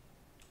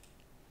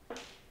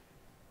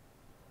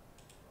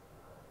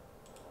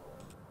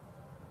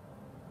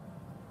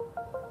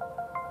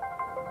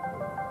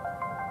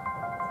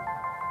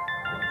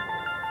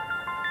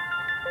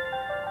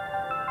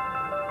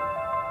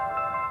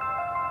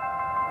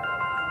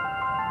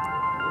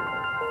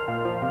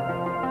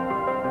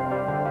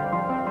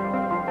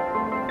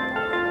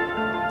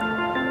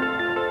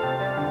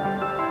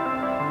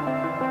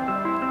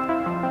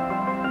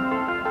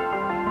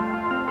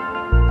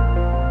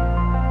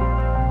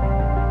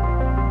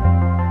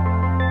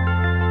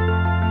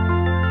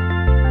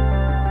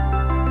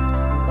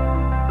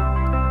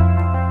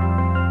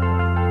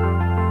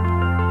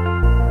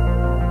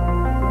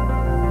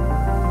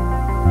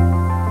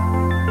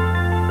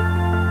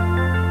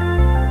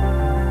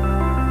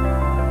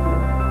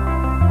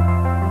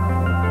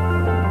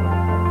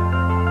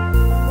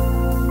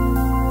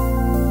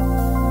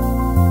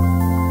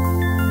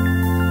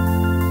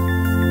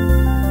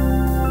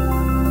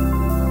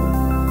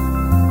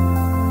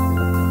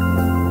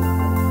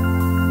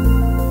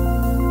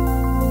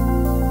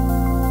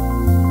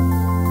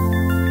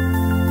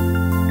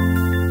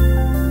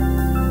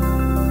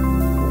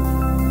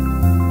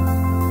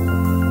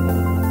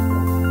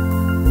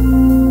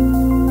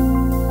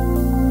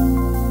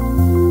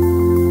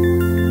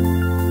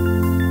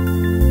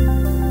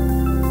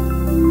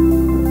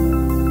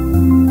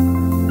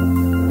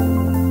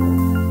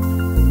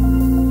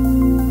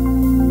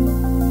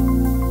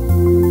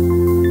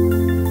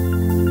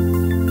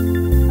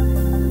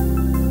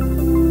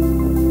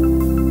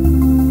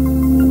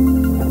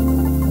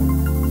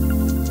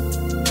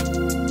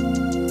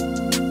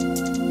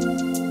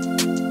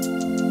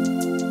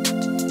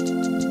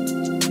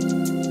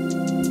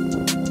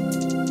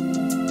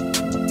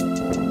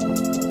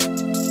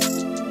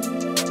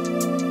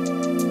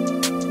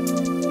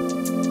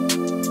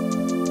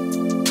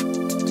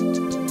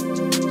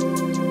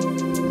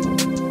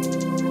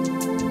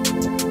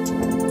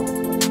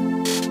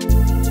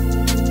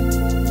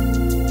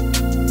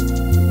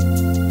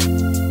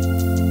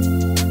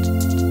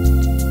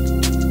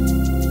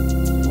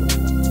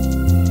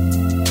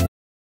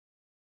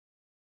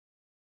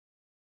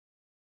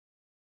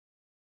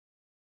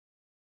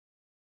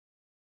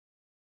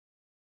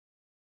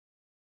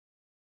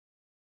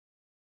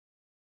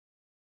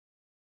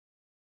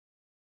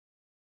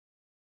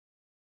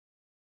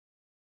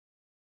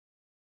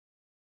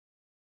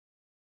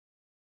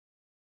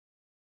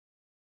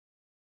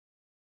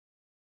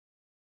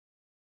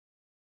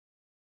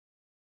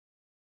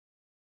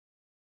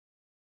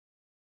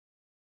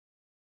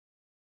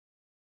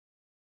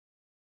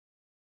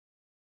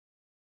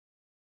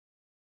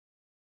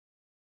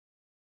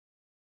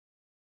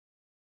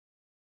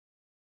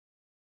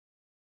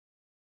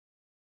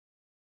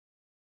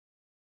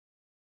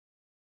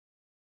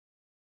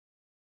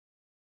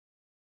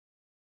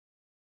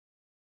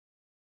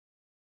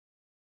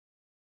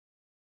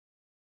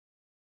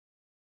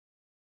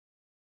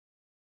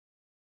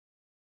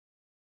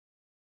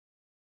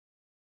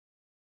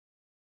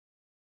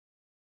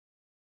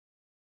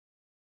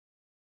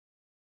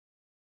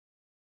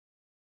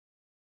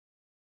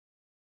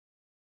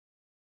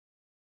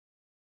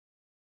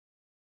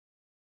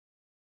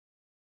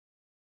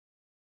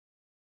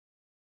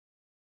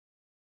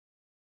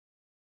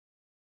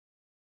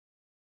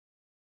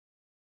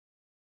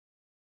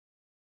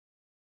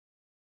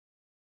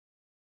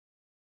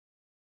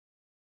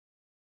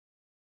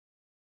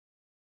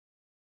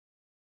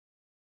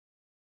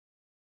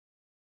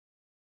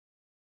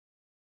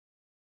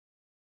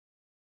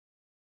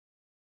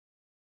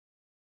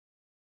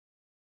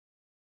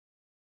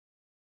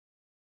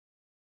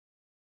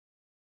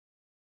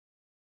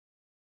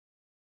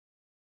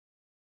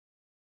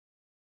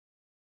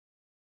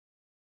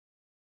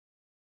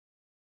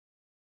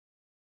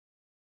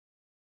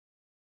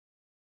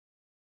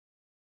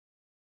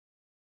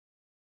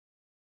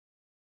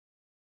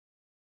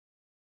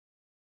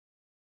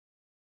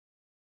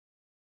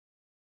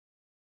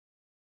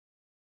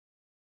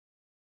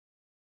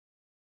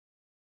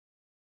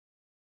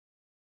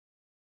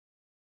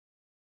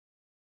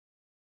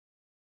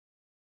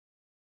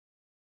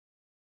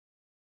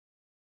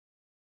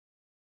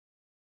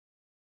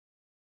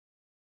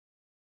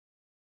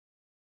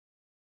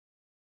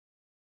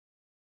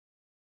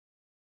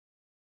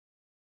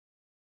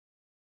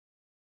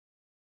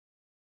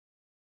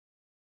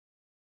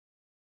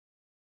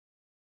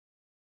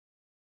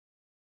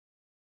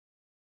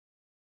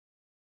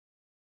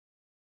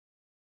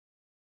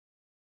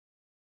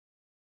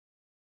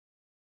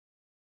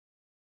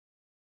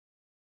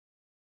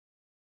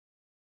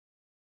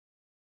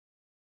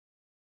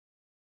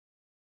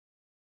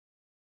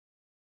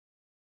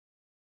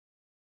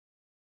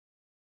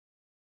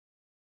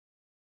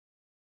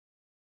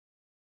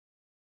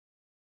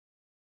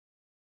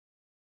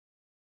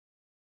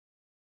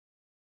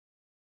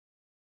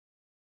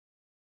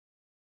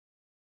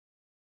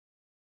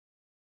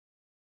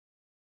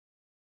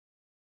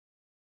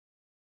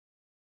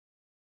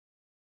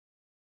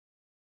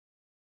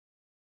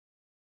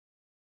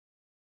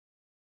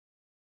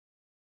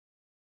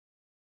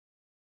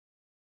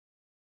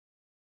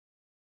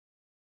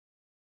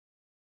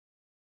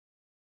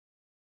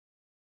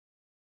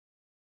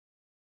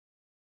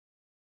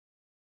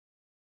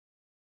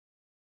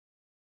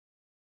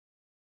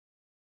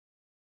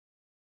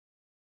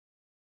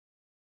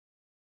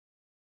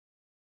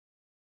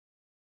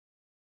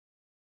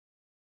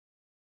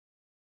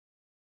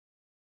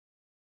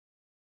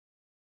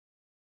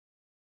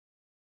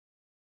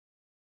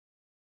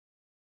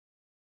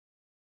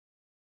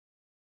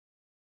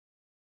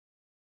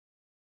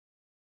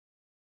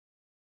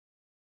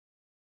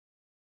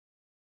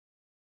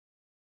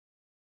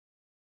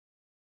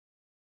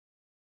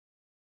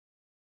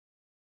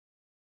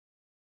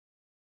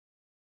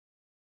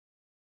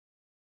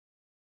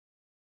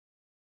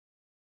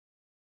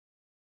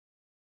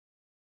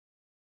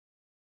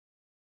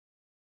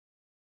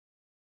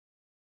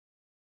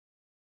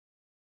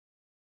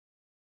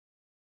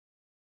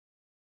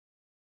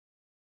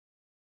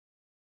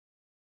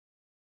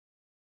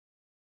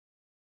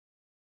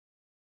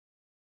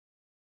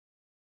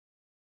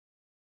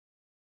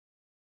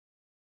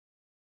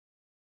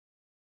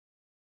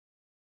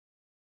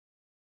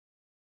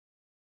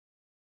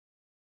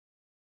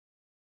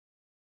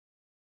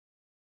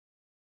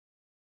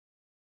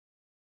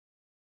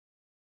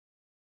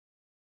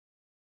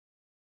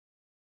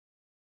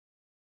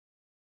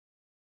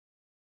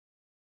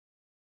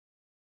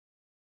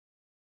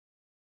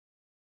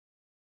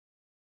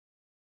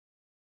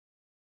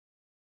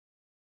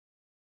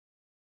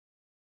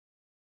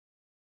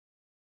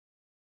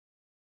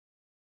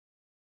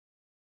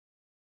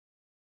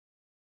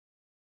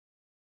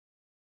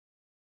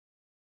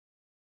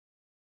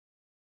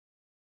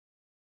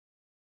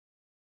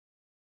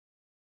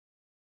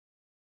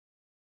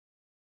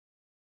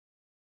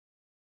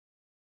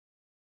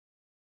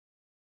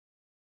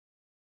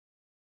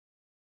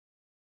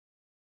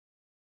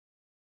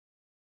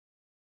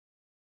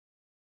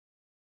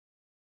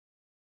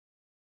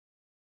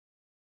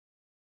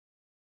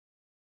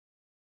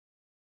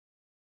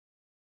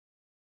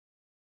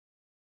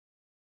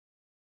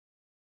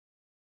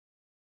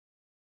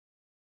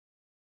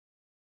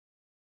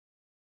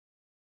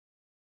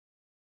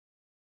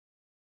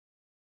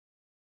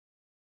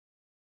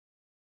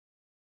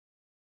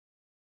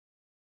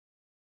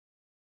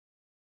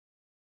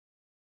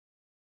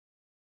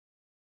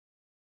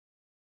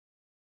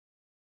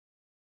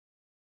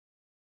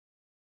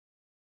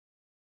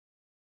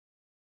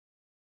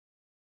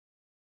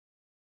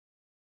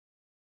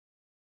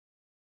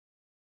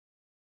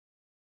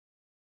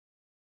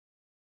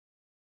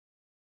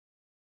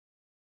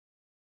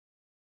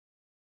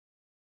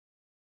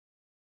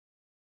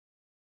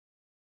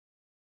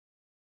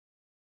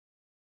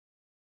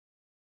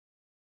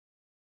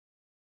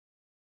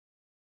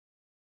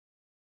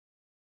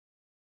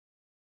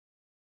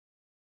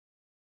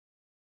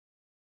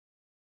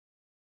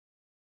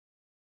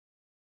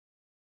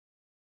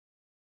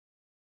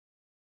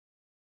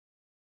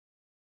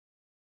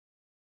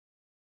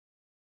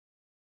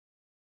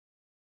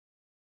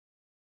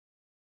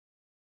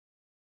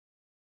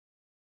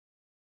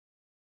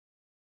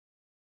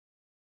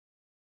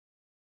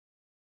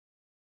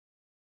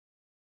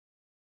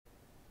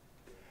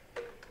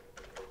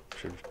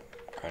 should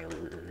kind of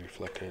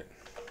reflect it.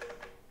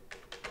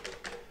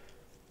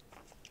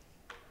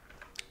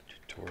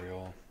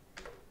 Tutorial.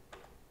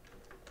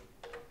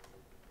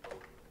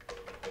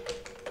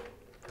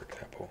 For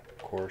example,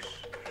 course,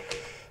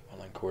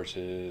 online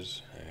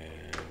courses,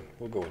 and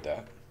we'll go with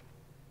that.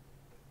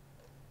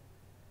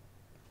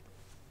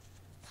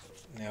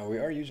 Now we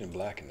are using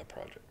black in the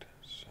project,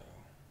 so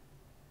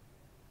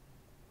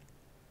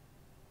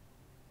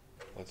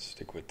let's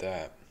stick with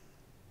that.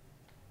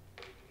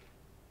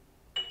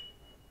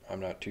 I'm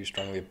not too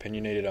strongly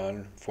opinionated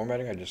on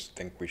formatting. I just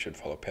think we should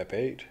follow PEP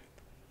 8.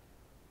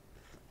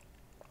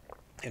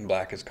 And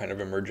black is kind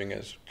of emerging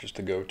as just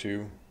the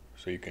go-to,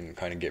 so you can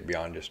kind of get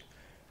beyond just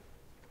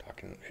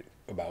talking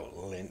about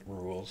lint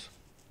rules.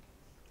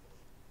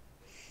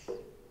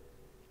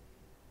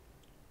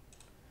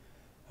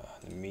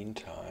 In the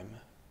meantime,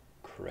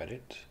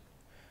 credit.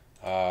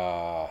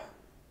 Gotta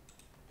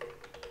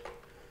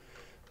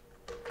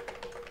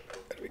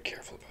be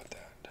careful about that.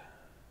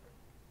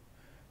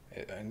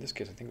 In this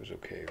case, I think it was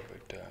okay,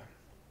 but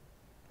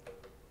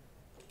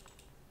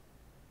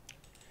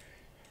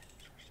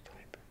source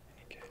type, in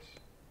any case.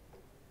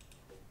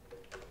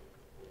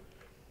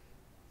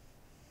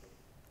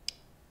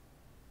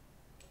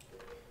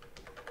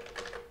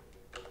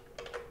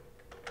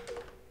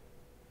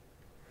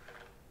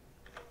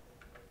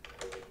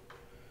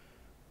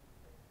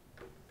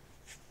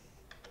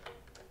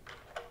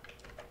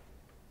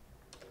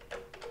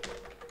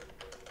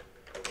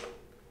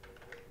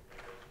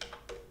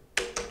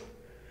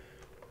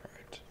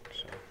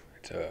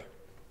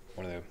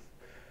 One of the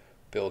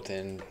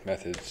built-in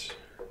methods,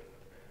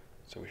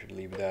 so we should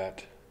leave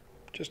that.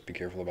 Just be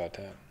careful about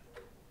that.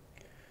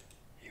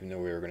 Even though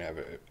we were going to have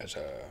it as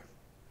a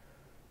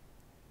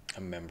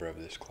member of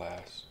this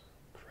class.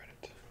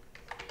 Credit.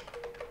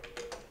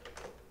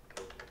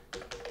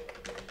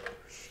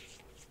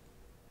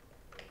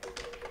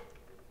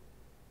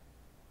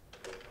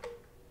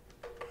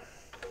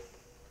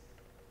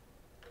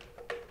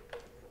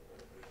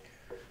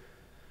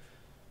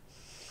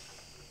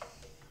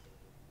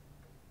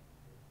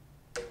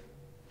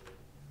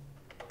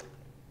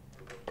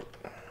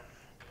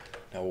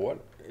 Now what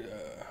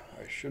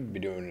I should be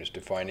doing is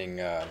defining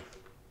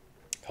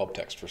help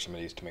text for some of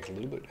these to make it a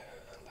little bit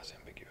less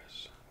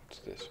ambiguous. What's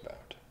this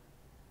about?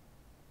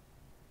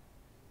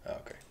 Oh,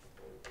 okay.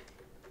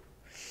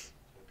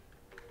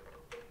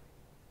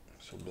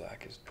 So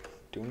black is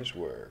doing his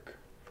work.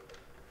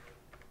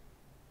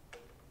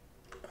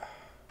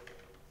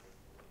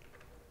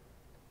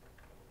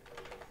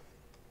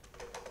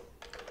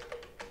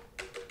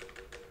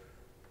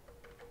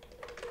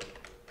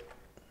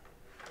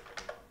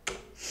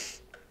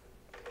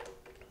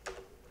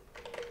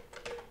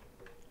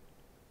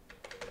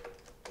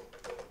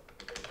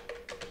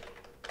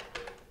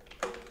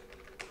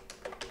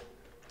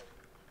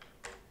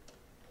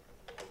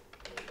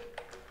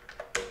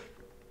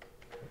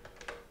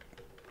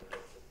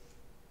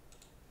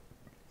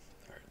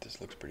 This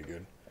looks pretty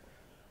good.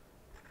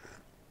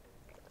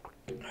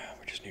 We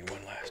just need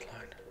one last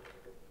line.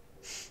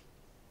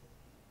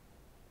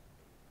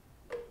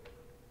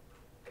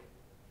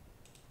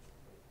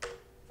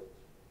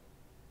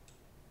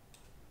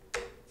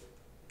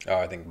 Oh,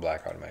 I think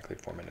black automatically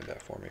formatted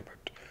that for me,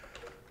 but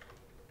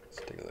let's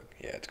take a look.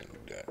 Yeah, it's gonna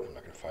do that. I'm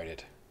not gonna fight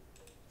it.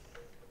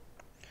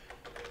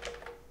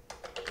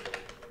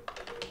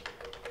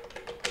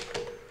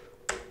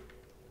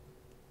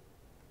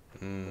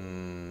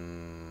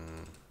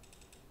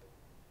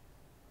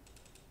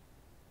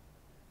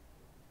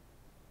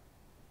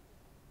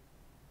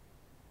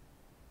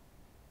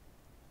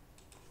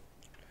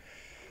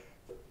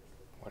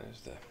 What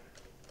is the...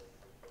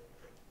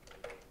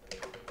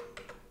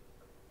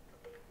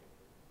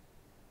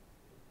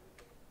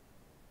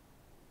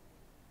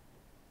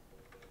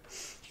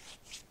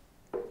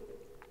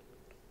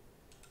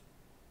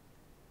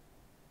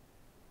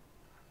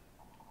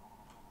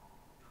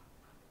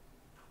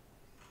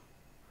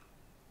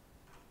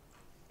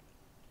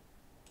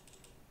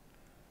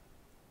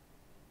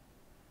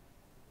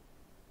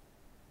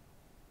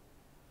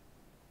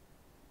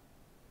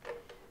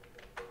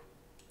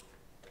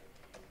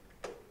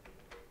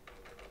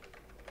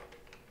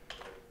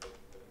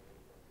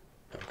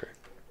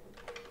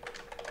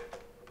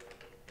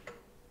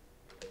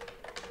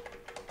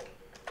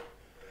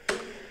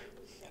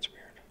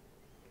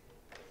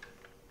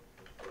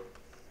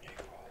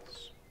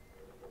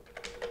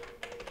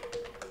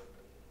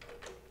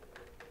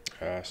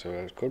 So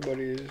as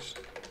Codebuddies,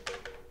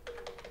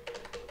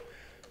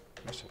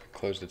 must have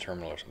closed the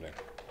terminal or something.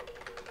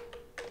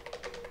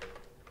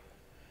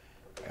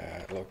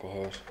 At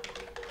localhost /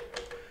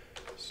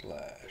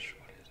 what is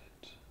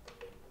it?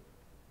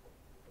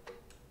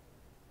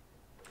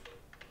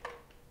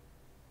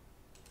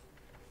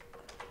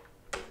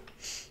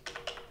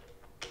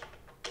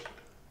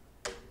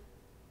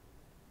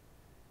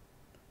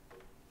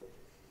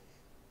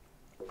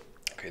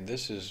 Okay,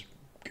 this is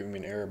giving me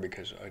an error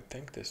because I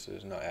think this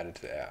is not added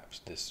to the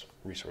apps. This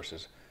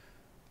resources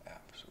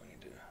app, so we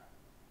need to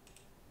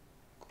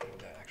include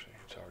that. Actually,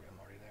 I'm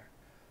already there.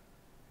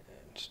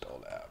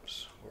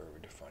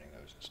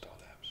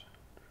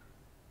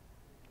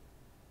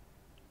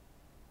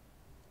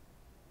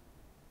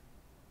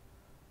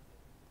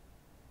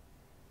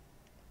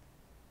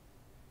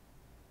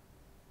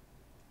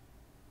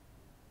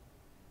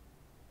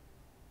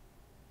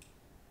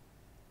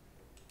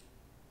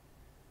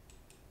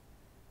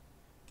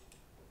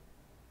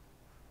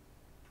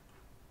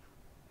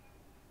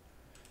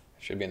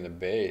 Should be in the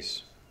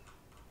base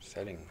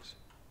settings.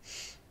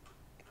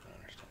 I don't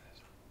understand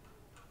this.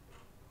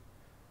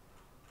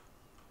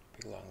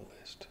 Big long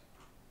list.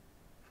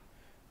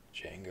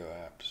 Django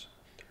apps,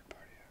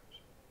 third-party apps.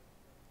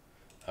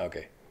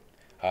 Okay.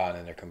 And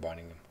then they're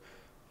combining them.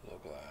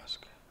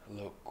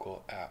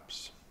 Local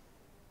apps.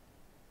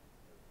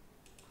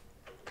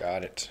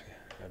 Got it.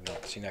 I've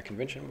not seen that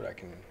convention, but I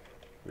can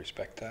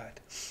respect that.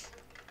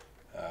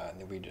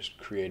 And then we just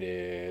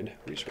created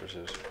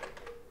resources.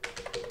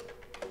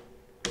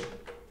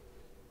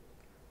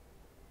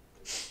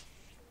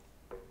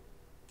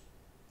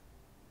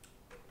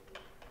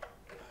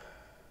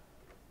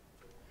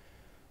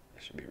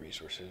 This should be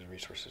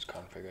resources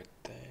config, I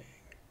think.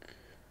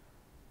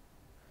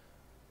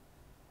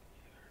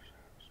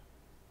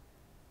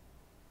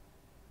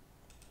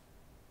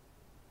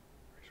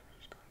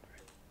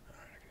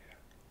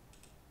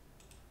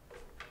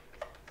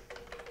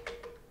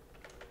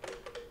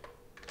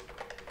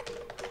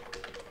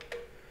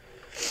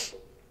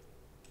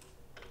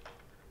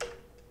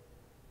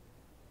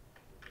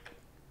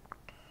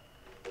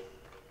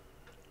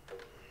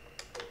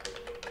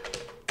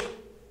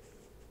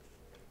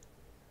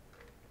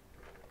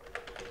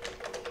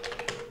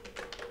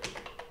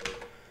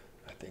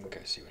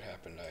 I see what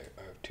happened.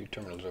 I have two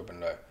terminals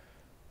open. I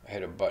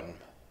hit a button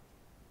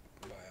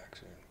by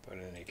accident, but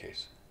in any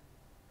case,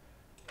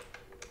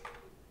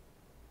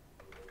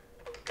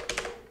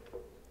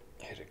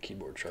 I hit a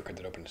keyboard shortcut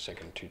that opened the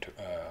second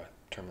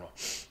terminal.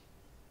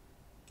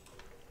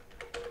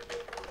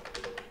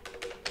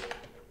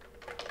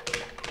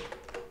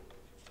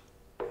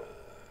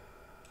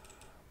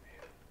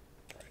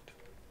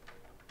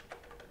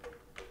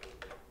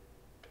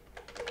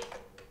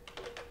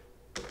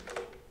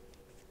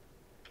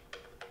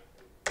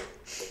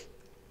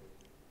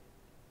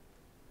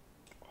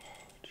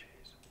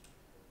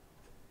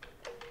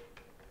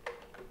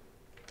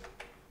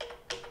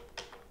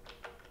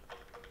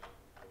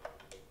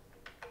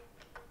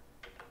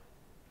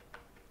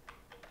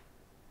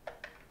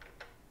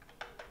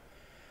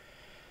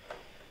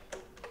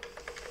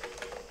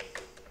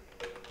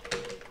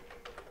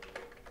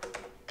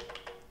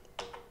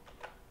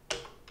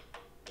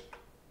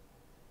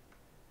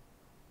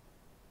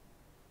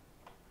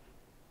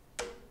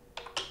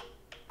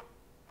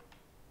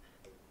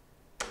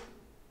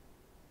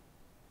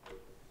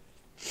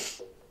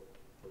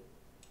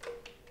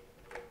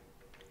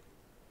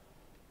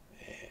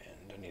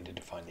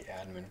 Find the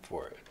admin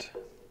for it.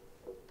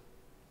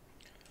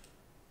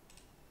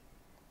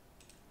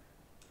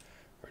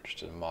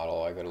 Register the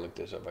model. I gotta look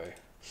this up. I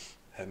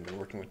haven't been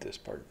working with this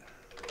part.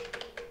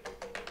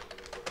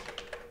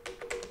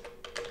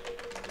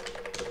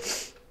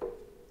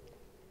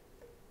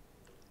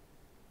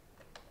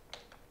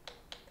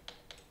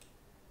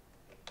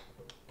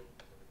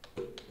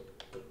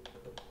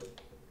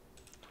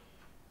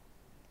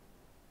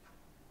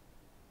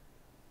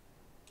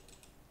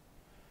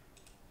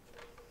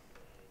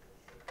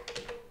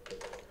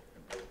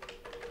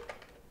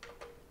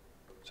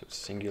 So it's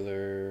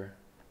singular,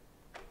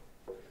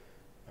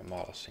 a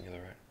model singular,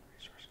 right?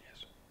 Resource,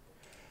 yes.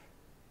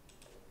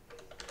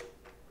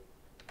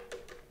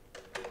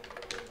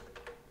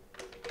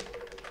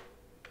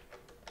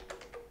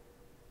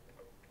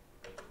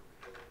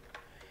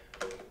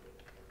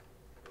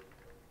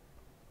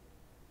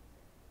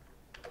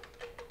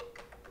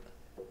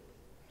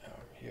 Now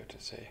you have to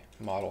say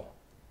model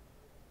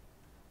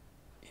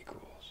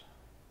equals.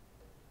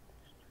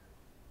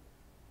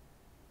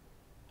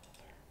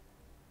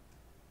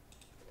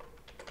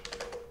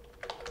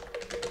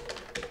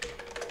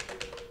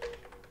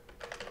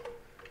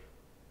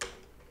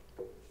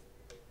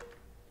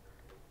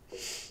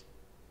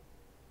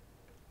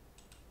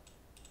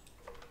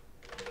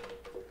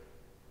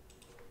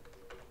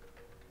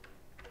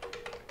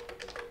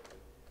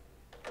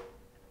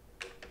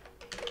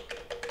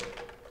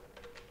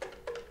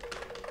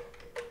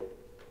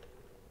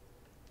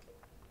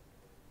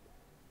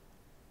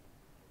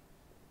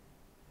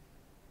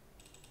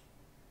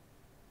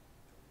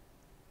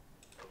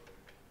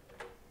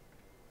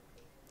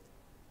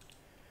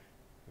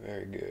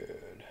 Very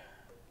good.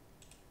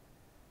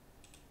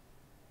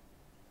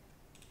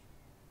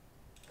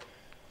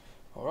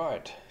 All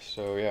right,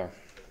 so yeah.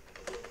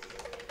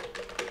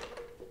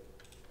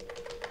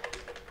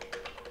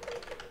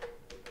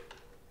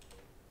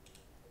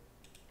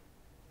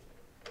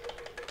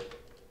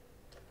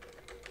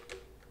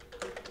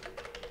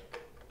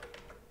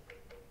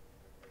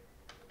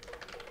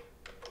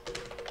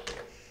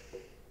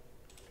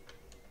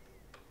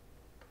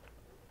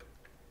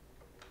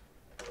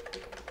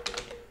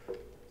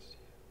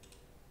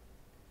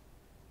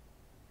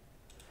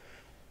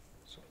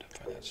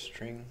 That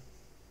string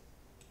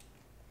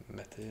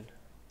method.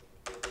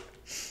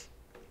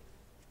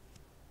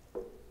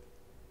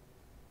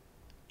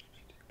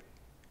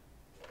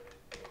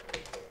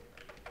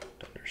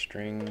 Under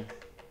string.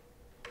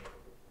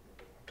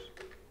 Oops.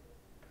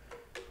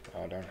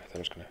 Oh darn! I thought it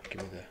was gonna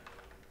give me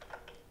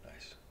the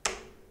nice.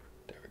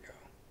 There we go.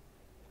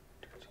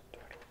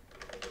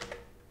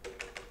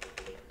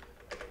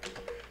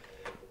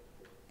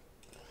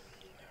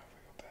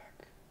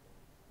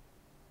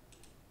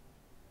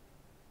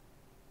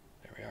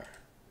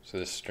 So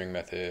this string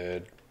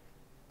method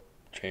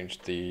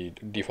changed the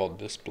default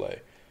display.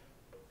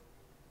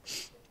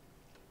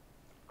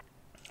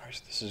 Alright,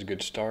 so this is a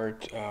good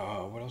start.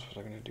 What else was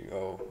I going to do?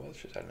 Oh, well,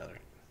 let's just add another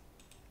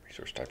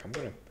resource type. I'm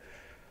going to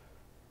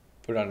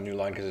put it on a new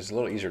line because it's a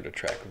little easier to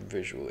track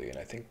visually, and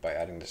I think by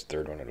adding this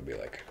third one it'll be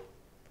like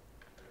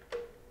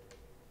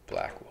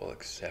black will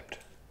accept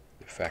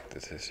the fact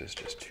that this is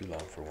just too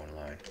long for one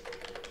line,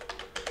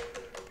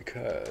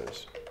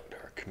 because there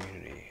are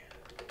community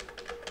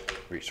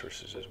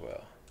resources as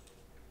well.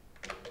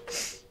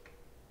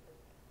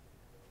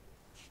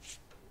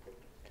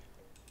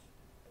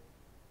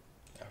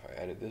 Now if I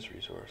added this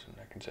resource, and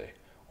I can say,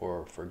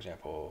 or for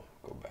example,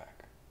 go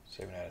back,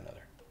 save and add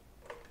another.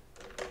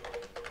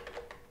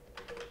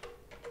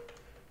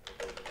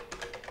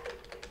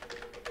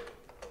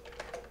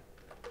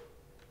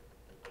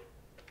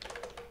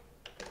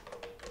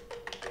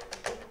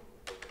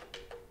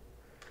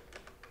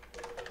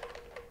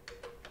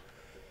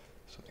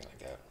 Something like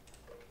that.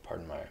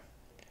 Pardon my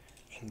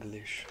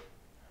English.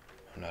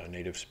 I'm not a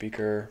native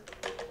speaker.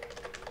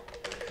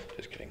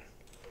 Just kidding.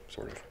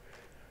 Sort of.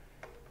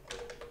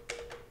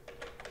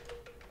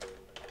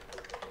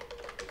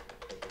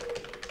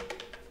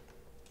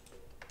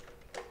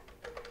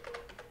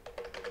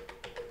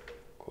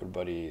 Code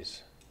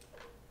buddies.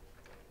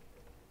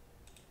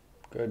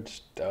 Good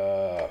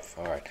stuff.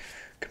 Alright.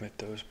 Commit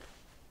those,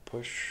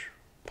 push,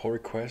 pull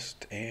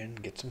request,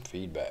 and get some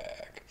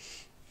feedback.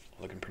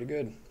 Looking pretty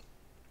good.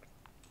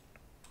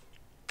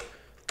 A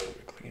little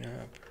bit of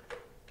cleanup.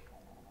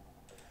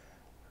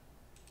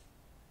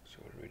 So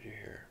what did we do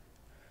here?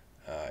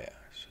 Yeah,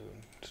 so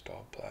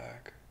install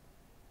black.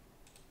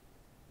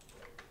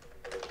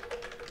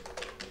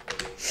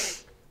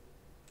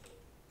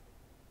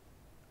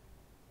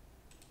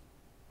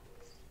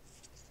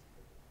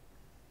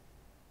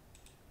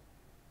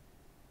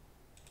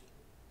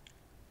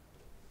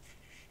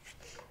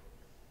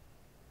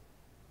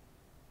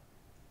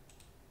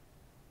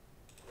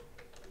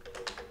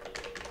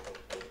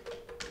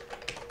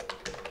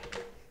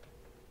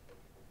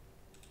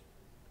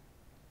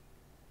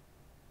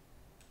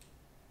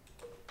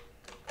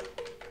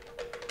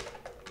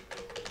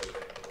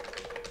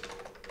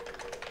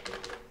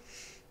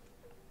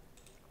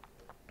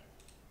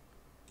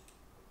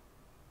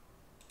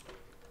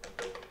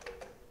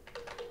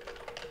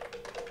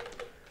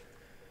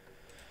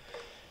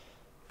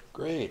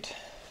 Great.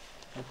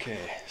 Okay,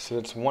 so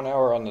it's 1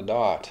 hour on the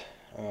dot.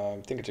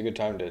 I think it's a good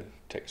time to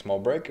take a small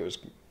break. It was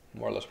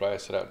more or less what I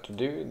set out to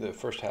do. The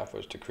first half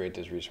was to create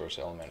this resource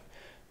element.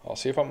 I'll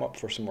see if I'm up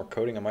for some more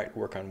coding. I might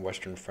work on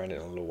Western Friend in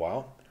a little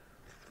while,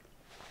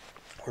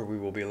 where we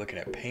will be looking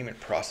at payment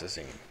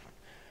processing.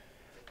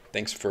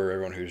 Thanks for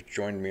everyone who's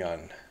joined me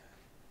on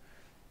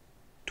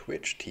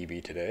Twitch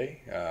TV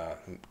today.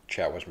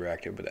 Chat was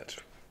reactive, but that's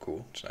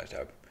cool. It's nice to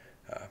have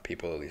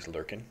people at least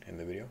lurking in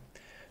the video,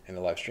 in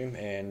the live stream.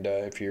 And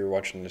if you're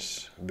watching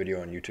this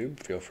video on YouTube,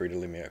 feel free to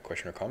leave me a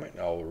question or comment.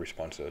 I'll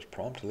respond to those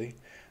promptly.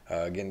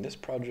 Again, this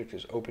project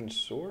is open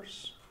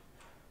source.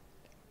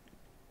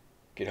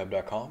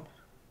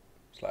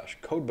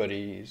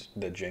 GitHub.com/Codebuddies,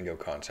 the Django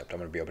concept. I'm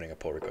going to be opening a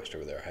pull request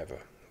over there. I have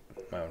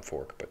my own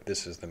fork, but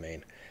this is the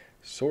main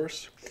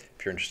source.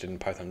 If you're interested in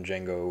Python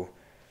Django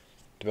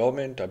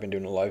development, I've been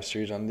doing a live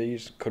series on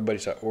these.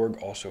 Codebuddies.org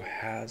also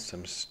has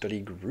some study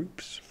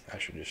groups. I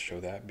should just show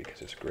that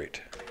because it's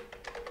great.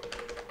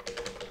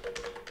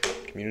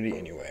 Community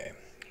anyway.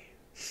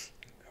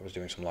 I was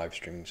doing some live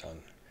streams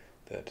on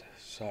that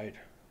site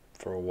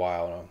for a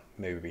while, and I'll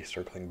maybe be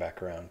circling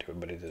back around to it,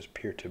 but it is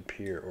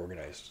peer-to-peer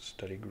organized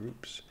study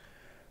groups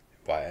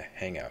via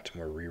Hangouts,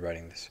 and we're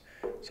rewriting this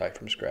site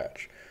from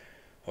scratch.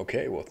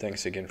 Okay, well,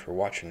 thanks again for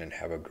watching, and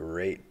have a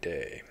great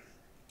day.